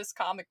most of this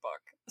comic book.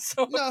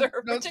 So No, there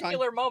are no, it's fine.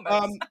 particular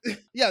moments.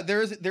 Yeah,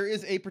 there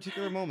is a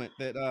particular moment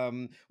that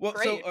well,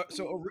 Great.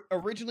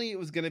 originally it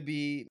was going to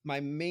be my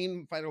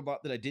main final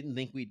thought that I didn't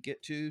think we'd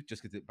get to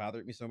just because it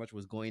bothered me so much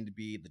was going to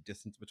be the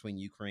distance between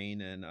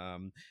Ukraine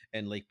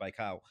and Lake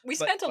Baikal. We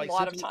But, spent a like,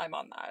 lot of since time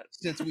on that.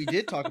 since we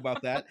did talk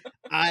about that,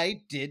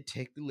 I did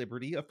take the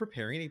liberty of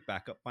preparing a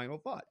backup final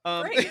thought.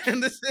 Great.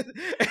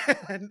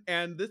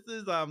 And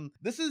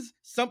this is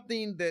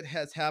something that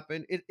has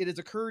happened. It has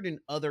occurred in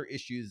other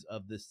issues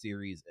of this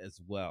series as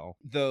well,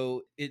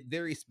 though it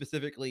very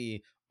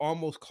specifically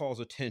almost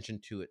calls attention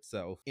to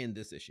itself in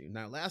this issue.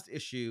 Now, last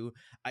issue,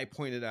 I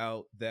pointed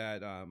out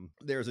that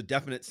there's a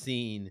definite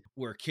scene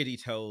where Kitty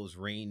tells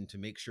Rain to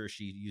make sure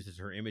she uses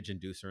her image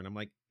inducer, and I'm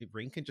like,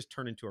 Rain can just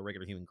turn into a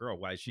regular human girl.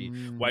 Why does she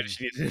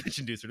need an image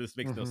inducer? This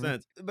makes no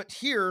sense. But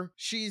here,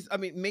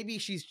 maybe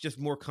she's just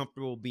more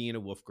comfortable being a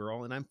wolf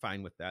girl, and I'm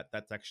fine with that.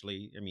 That's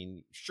actually,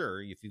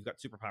 sure, if you've got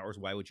superpowers,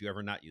 why would you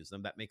ever not use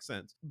them? That makes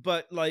sense.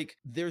 But like,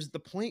 there's the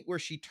point where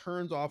she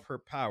turns off her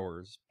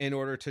powers in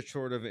order to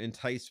sort of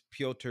entice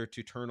Piotr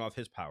to turn off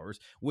his powers,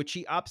 which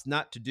he opts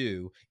not to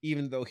do,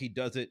 even though he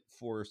does it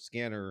for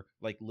Scanner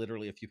like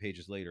literally a few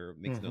pages later. It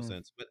makes no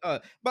sense.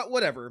 But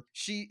whatever.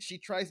 She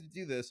tries to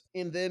do this,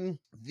 and then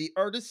the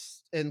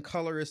artist and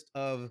colorist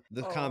of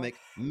the comic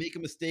make a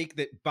mistake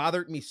that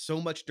bothered me so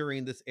much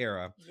during this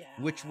era,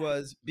 which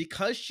was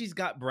because she's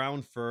got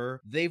brown fur,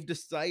 they've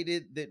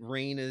decided that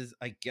Rain is,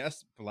 I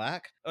guess,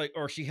 black,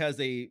 or she has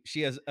a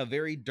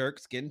very dark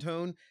skin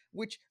tone,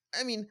 which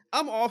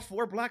I'm all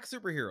for black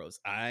superheroes.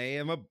 I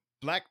am a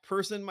black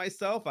person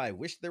myself. I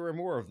wish there were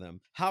more of them.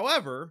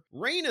 However,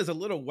 Rain is a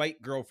little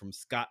white girl from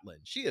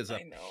Scotland. She is a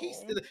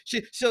piece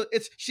of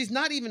she's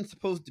not even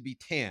supposed to be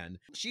tan.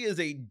 She is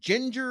a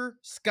ginger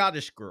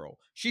Scottish girl.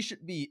 She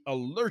should be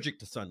allergic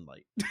to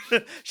sunlight.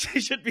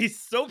 She should be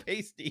so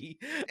pasty,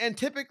 and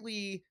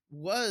typically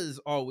was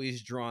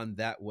always drawn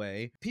that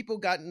way. People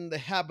got in the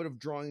habit of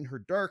drawing her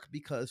dark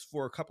because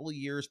for a couple of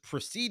years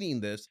preceding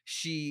this,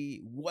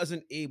 she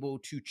wasn't able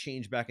to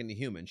change back into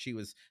human. She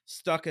was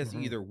stuck as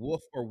either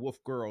wolf or wolf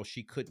girl.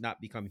 She could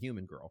not become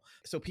human girl.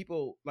 So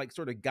people like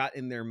sort of got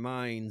in their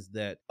minds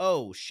that,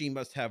 oh, she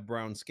must have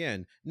brown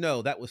skin.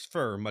 No, that was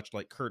fur, much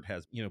like Kurt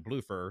has,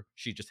 blue fur.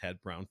 She just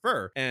had brown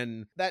fur.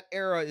 And that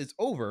era is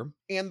over.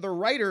 And the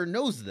writer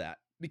knows that.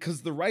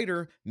 because the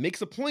writer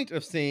makes a point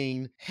of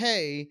saying,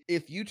 hey,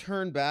 if you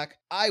turn back,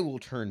 I will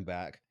turn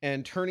back.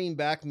 And turning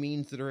back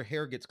means that her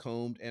hair gets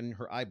combed and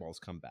her eyeballs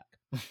come back.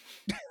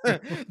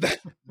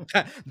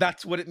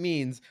 That's what it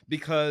means,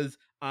 because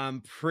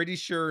I'm pretty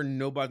sure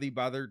nobody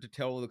bothered to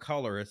tell the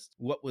colorist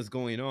what was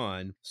going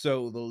on,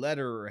 so the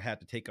letterer had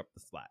to take up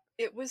the slack.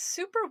 It was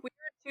super weird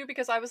too,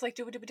 because I was like,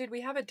 did we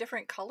have a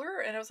different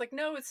color? And I was like,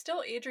 no, it's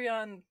still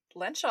Adrian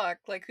Lenshock,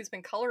 like, who's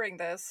been coloring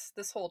this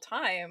whole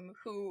time,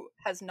 who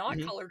has not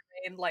Mhm. colored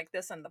Rain like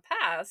this in the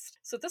past.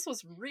 So this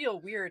was real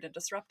weird and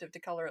disruptive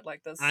to color it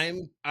like this.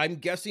 I'm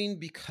guessing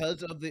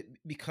because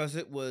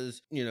it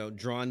was,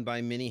 drawn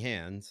by many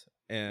hands,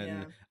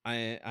 and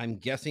I'm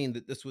guessing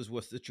that this was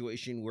a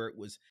situation where it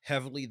was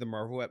heavily the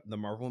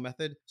Marvel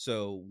method.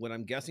 So what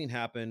I'm guessing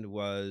happened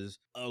was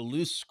a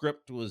loose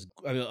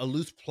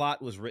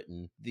plot was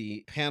written,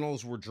 the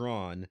panels were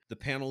drawn, the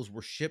panels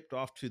were shipped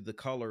off to the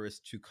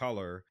colorist to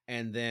color,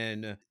 and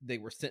then they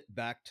were sent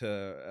back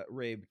to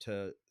Rabe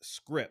to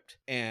script,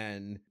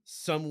 and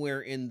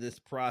somewhere in this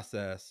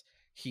process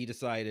he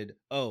decided,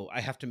 oh,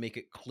 I have to make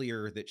it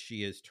clear that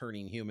she is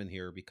turning human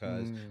here,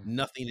 because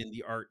nothing in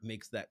the art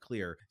makes that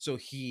clear. So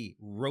he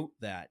wrote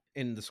that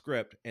in the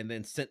script and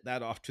then sent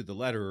that off to the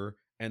letterer.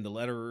 And the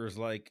letterer is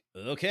like,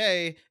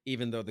 okay,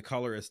 even though the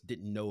colorist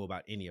didn't know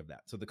about any of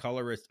that. So the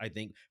colorist, I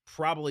think,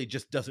 probably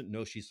just doesn't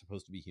know she's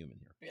supposed to be human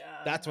here.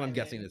 Yeah, That's what I'm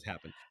guessing has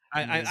happened.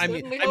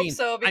 Certainly hope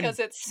so, because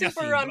I'm it's super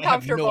guessing, but I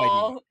have no idea.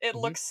 uncomfortable. It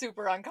looks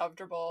super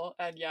uncomfortable,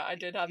 and yeah, I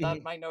did have that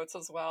in my notes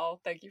as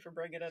well. Thank you for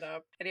bringing it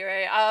up.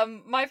 Anyway,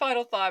 my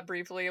final thought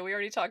briefly, we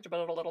already talked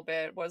about it a little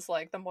bit, was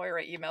like the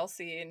Moira email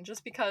scene,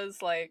 just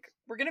because like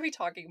we're going to be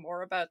talking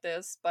more about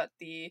this, but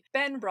the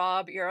Ben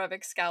Robb era of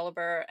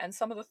Excalibur and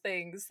some of the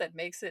things that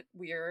makes it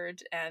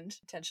weird and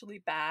potentially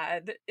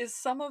bad is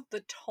some of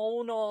the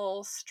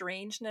tonal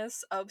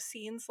strangeness of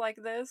scenes like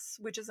this,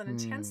 which is an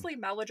intensely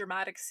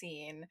melodramatic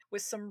scene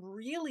with some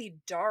really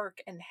dark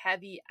and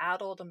heavy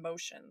adult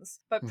emotions,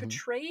 but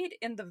portrayed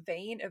in the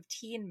vein of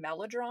teen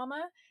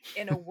melodrama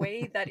in a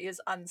way that is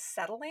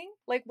unsettling.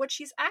 Like, what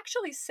she's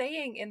actually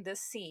saying in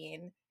this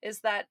scene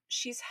is that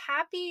she's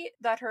happy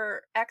that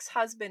her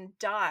ex-husband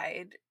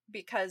died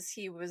because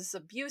he was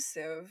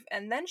abusive,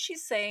 and then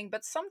she's saying,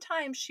 but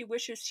sometimes she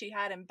wishes she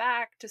had him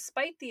back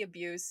despite the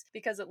abuse,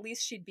 because at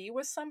least she'd be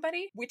with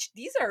somebody. Which,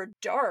 these are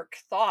dark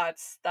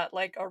thoughts that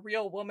like a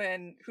real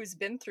woman who's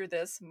been through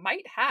this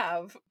might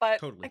have, but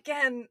Totally.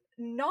 again,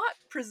 not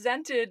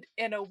presented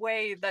in a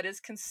way that is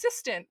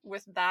consistent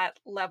with that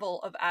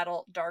level of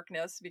adult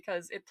darkness,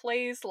 because it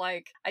plays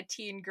like a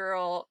teen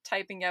girl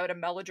typing out a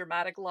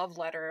melodramatic love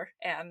letter,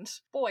 and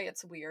boy,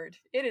 it's weird.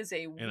 It is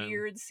a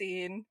weird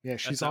scene. Yeah,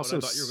 she's That's not also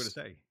what I thought you were going to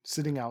say.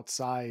 sitting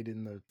outside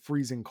in the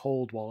freezing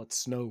cold while it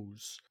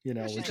snows. You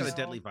know, She's which got is a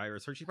deadly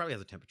virus. She probably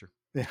has a temperature.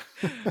 yeah.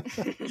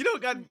 You know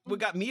what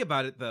got me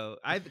about it though?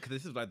 Because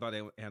this is what I thought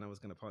Anna was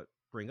going to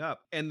bring up.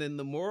 And then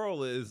the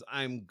moral is,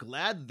 I'm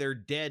glad they're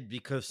dead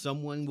because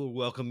someone will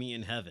welcome me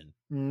in heaven.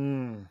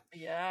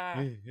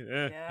 Yeah.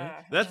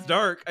 That's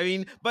dark. I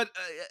mean, but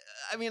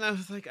I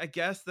was like, I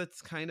guess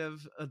that's kind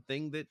of a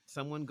thing that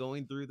someone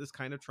going through this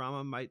kind of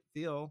trauma might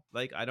feel.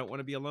 Like, I don't want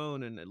to be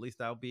alone, and at least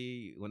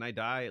when I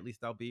die, at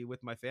least I'll be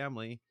with my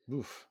family.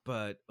 Oof.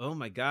 But oh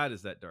my God,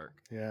 is that dark?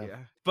 Yeah.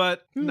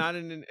 But not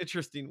in an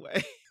interesting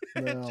way.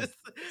 No. Just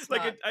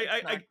like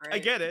I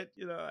get it.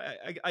 You know,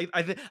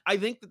 I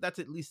think that's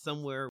at least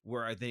somewhere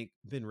where I think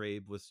Ben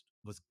Rabe was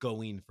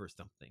going for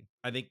something.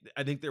 I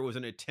think there was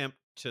an attempt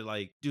to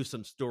like do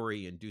some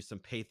story and do some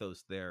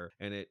pathos there,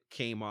 and it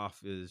came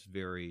off as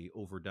very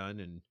overdone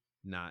and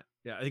not.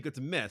 Yeah, I think it's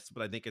a miss,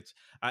 but I think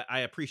I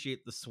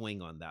appreciate the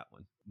swing on that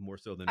one more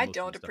so than I most of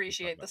don't the stuff we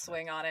appreciate talk the about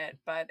swing on it,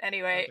 but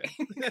anyway.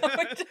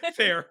 Okay.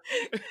 Fair.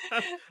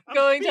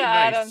 Going to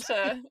nice.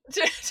 Adam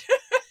to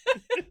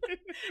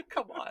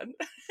come on.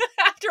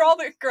 After all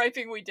the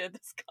griping we did,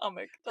 this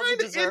comic doesn't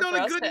deserve for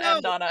us to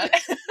end on it.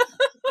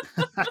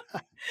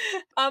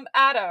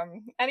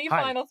 Adam, any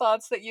final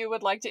thoughts that you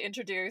would like to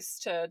introduce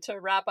to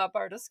wrap up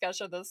our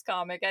discussion of this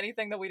comic?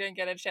 Anything that we didn't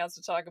get a chance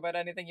to talk about?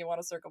 Anything you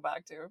want to circle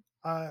back to?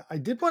 I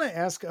did want to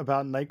ask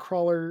about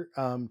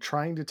Nightcrawler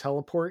trying to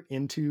teleport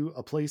into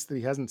a place that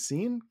he hasn't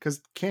seen,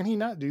 because can he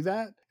not do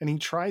that? And he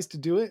tries to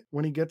do it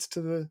when he gets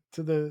to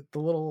the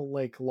little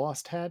like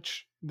lost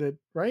hatch. That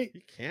right?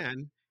 He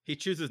can. He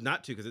chooses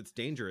not to because it's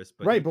dangerous.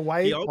 But right, but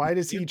why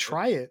does he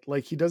try it?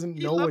 Like, he doesn't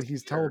know what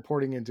he's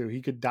teleporting into.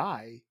 He could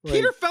die.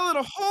 Peter fell in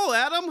a hole,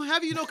 Adam.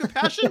 Have you no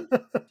compassion?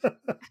 Because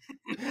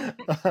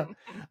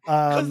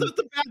it's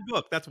a bad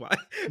book. That's why.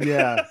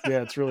 yeah,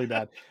 it's really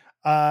bad.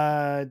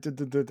 I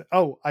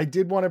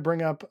did want to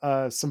bring up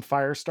some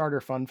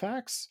Firestarter fun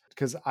facts.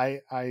 because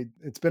I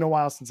it's been a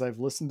while since I've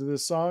listened to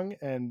this song,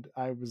 and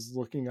I was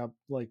looking up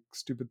like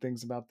stupid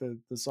things about the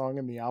song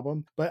and the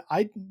album, but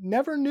I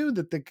never knew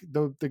that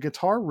the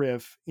guitar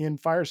riff in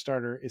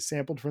Firestarter is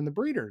sampled from the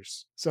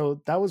Breeders.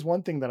 So that was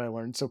one thing that I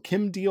learned. So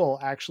Kim Deal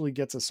actually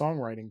gets a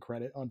songwriting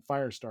credit on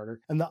Firestarter.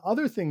 And the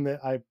other thing that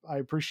I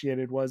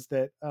appreciated was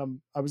that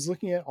I was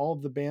looking at all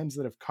of the bands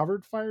that have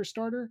covered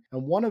Firestarter,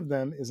 and one of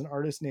them is an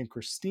artist named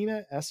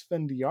Christina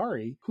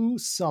Esfandiari, who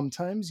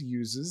sometimes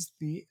uses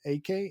the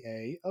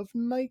AKA of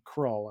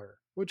Nightcrawler,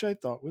 which I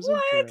thought was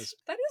interesting.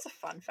 That is a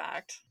fun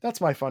fact.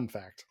 That's my fun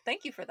fact.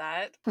 Thank you for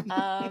that.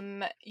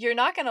 You're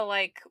not gonna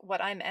like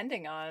what I'm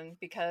ending on,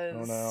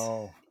 because Oh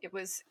no. it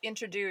was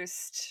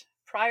introduced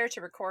prior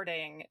to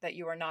recording that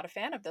you are not a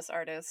fan of this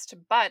artist,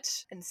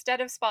 but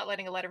instead of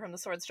spotlighting a letter from the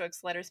Sword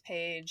Strokes letters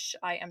page,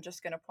 I am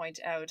just going to point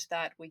out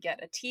that we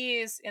get a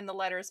tease in the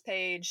letters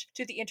page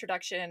to the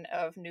introduction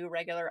of new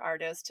regular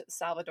artist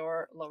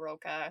Salvador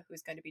LaRocca,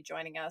 who's going to be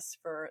joining us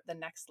for the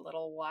next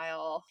little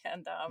while.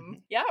 And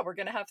yeah, we're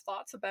going to have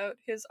thoughts about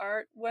his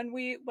art when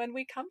we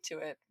come to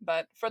it.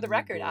 But for the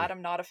record, boy.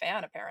 Adam, not a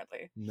fan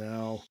apparently.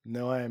 No,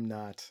 I am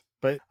not.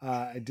 But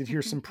I did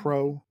hear some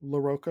pro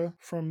LaRocca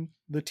from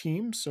the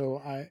team,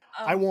 so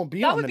I won't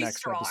be on the next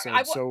strong.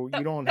 episode, so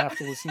you don't have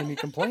to listen to me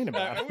complain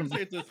about I it. would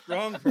say it's a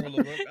strong pro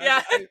LaRocca.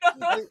 Yeah.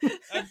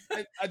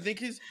 I think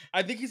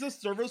he's a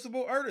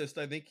serviceable artist.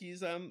 I think he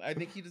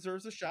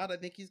deserves a shot. I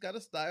think he's got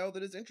a style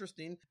that is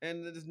interesting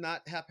and that is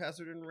not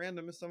haphazard and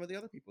random as some of the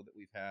other people that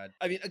we've had.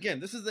 I mean,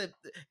 again,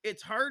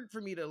 it's hard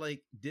for me to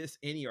like diss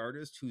any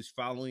artist who's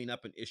following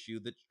up an issue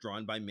that's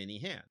drawn by many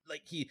hands.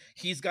 Like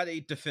he's got a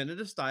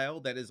definitive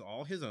style that is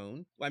all his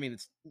own. I mean,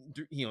 it's,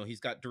 you know, he's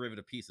got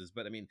derivative pieces,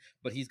 but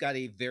he's got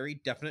a very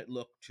definite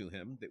look to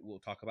him that we'll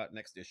talk about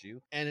next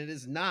issue. And it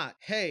is not,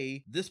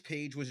 hey, this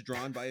page was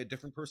drawn by a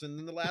different person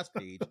than the last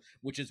page,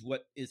 which is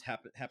what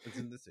happens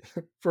in this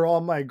issue. For all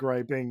my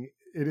griping,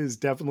 it is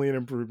definitely an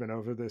improvement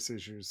over this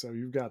issue. So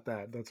you've got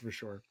that. That's for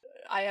sure.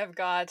 I have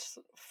got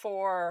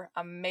 4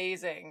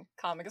 amazing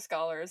comic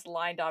scholars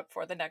lined up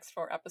for the next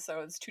 4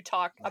 episodes to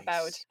talk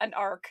about an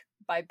arc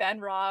by Ben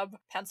Robb,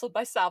 penciled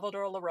by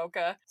Salvador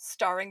LaRocca,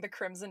 starring the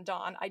Crimson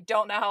Dawn. I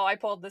don't know how I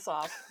pulled this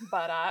off,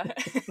 but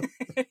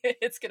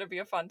it's going to be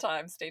a fun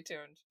time. Stay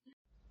tuned.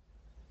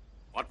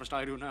 What must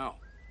I do now?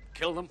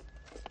 Kill them?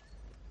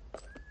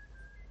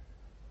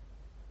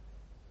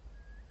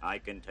 I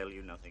can tell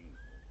you nothing.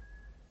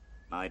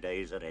 My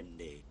days are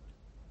ended.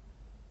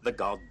 The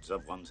gods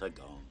of once are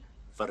gone,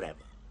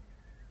 forever.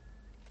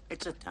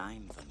 It's a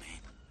time for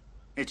men.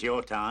 It's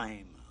your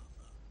time.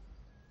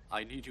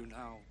 I need you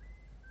now,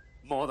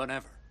 more than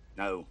ever.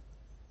 No.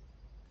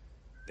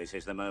 This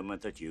is the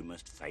moment that you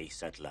must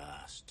face at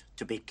last,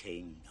 to be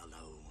king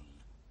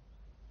alone.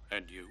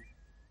 And you,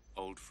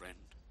 old friend?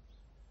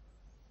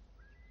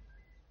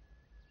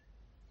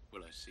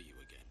 Will I see you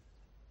again?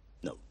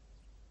 No.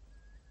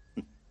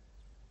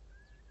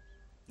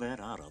 There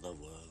are other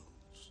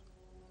worlds.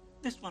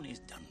 This one is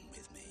done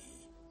with me.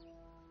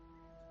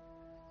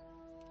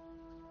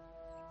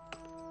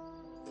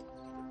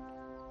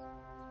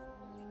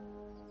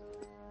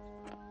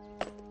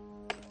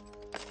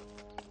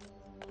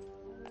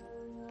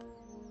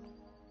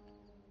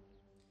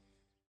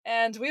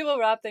 And we will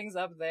wrap things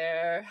up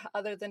there,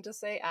 other than to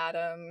say,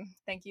 Adam,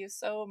 thank you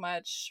so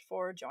much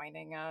for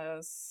joining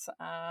us.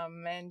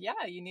 And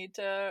yeah, you need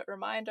to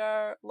remind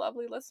our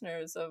lovely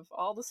listeners of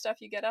all the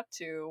stuff you get up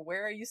to.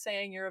 Where are you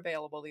saying you're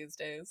available these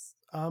days?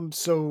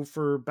 So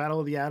for Battle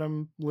of the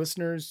Atom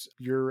listeners,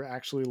 you're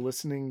actually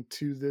listening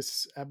to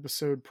this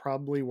episode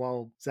probably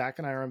while Zach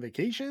and I are on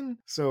vacation.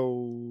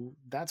 So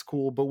that's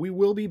cool, but we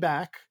will be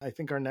back. I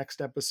think our next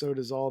episode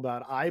is all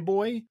about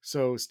iBoy.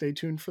 So stay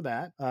tuned for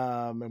that.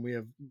 And we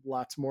have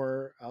lots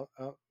more,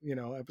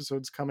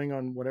 episodes coming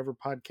on whatever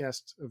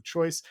podcast of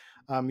choice.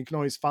 You can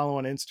always follow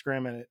on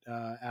Instagram at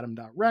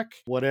adam.rec,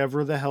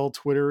 whatever the hell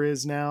Twitter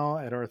is now,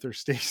 at Arthur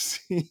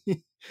Stacy.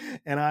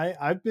 And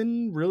I've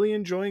been really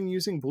enjoying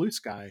using Blue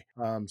Sky.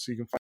 So you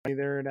can find me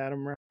there at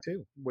Adam Rec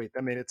too. Wait,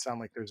 that made it sound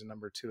like there's a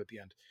number 2 at the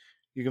end.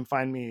 You can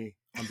find me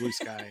on Blue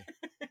Sky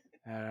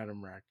at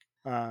Adam Rec.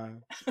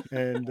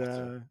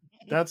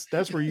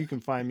 That's where you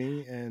can find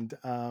me. And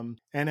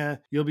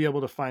Anna, you'll be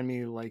able to find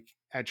me like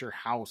at your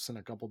house in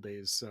a couple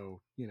days.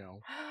 So,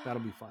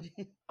 that'll be fun.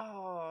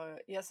 Oh,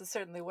 yes, it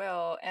certainly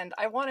will. And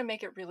I want to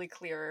make it really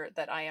clear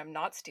that I am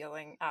not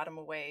stealing Adam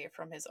away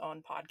from his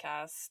own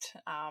podcast.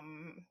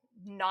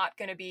 Not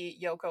going to be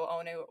Yoko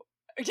Onoing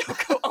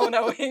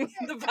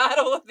the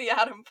Battle of the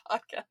Atom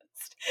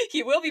podcast.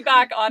 He will be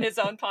back on his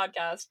own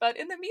podcast, but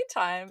in the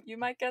meantime, you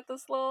might get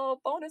this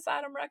little bonus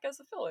Adam Rec as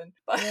a fill-in.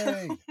 But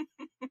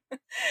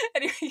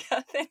Anyway,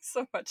 yeah, thanks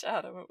so much,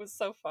 Adam. It was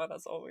so fun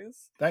as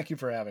always. Thank you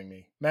for having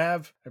me.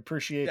 Mav, I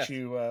appreciate Yes.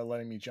 you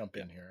letting me jump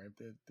in here.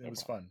 It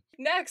was fun.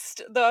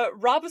 Next, the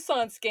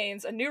Robesance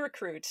gains a new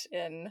recruit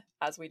in,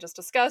 as we just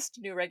discussed,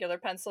 new regular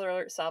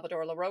penciler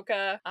Salvador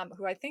LaRocca,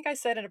 who I think I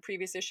said in a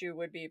previous issue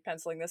would be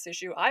penciling this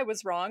issue. I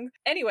was wrong.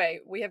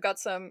 Anyway, we have got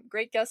some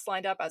great guests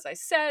lined up, as I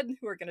said,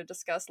 who are going to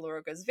discuss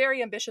LaRocca's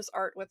very ambitious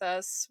art with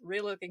us.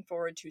 Really looking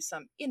forward to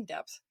some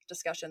in-depth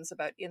discussions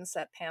about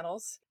inset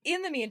panels.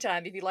 In the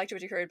meantime, if you liked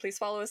what you heard, please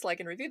follow us, like,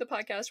 and review the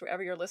podcast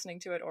wherever you're listening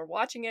to it or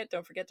watching it.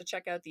 Don't forget to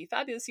check out the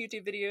fabulous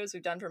YouTube videos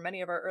we've done for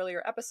many of our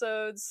earlier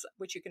episodes,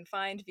 which you can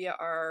find via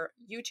our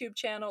YouTube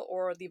channel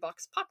or the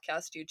Vox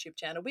Popcast YouTube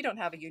channel. We don't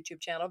have a YouTube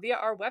channel, via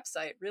our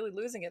website. Really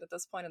losing it at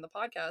this point in the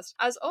podcast.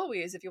 As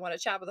always, if you want to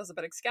chat with us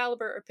about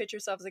Excalibur or pitch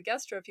yourself as a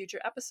guest for a future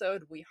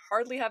episode, we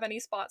hardly have any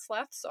spots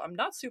left, so I'm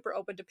not super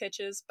open to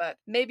pitches, but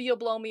maybe you'll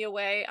blow me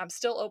away. I'm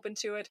still open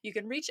to it. You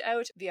can reach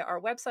out via our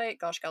website,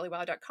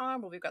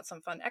 goshgollywow.com, where we've got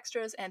some fun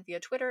extras, and via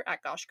Twitter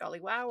at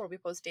goshgollywow, where we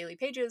post daily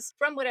pages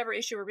from whatever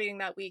issue we're reading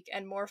that week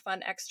and more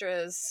fun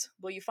extras.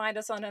 Will you find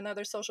us on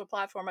another social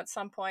platform at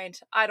some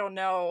point? I don't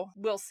know.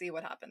 We'll see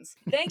what happens.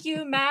 Thank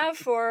you, Mav,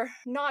 for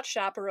not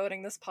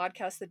chaperoning this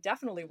podcast that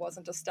definitely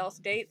wasn't a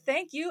stealth date.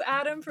 Thank you,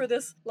 Adam, for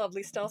this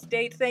lovely stealth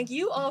date. Thank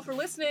you all for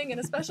listening, and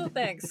a special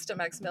thanks to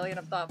Maximilian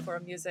of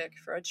Thoughtform Music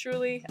for a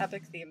truly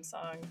epic theme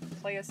song.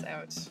 Play us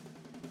out.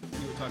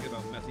 We were talking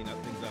about messing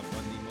up things up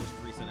on the most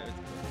recent edit.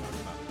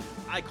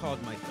 I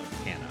called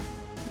myself Hannah.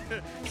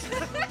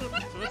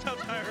 So that's how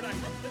tired I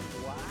am.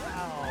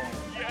 Wow.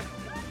 Yeah.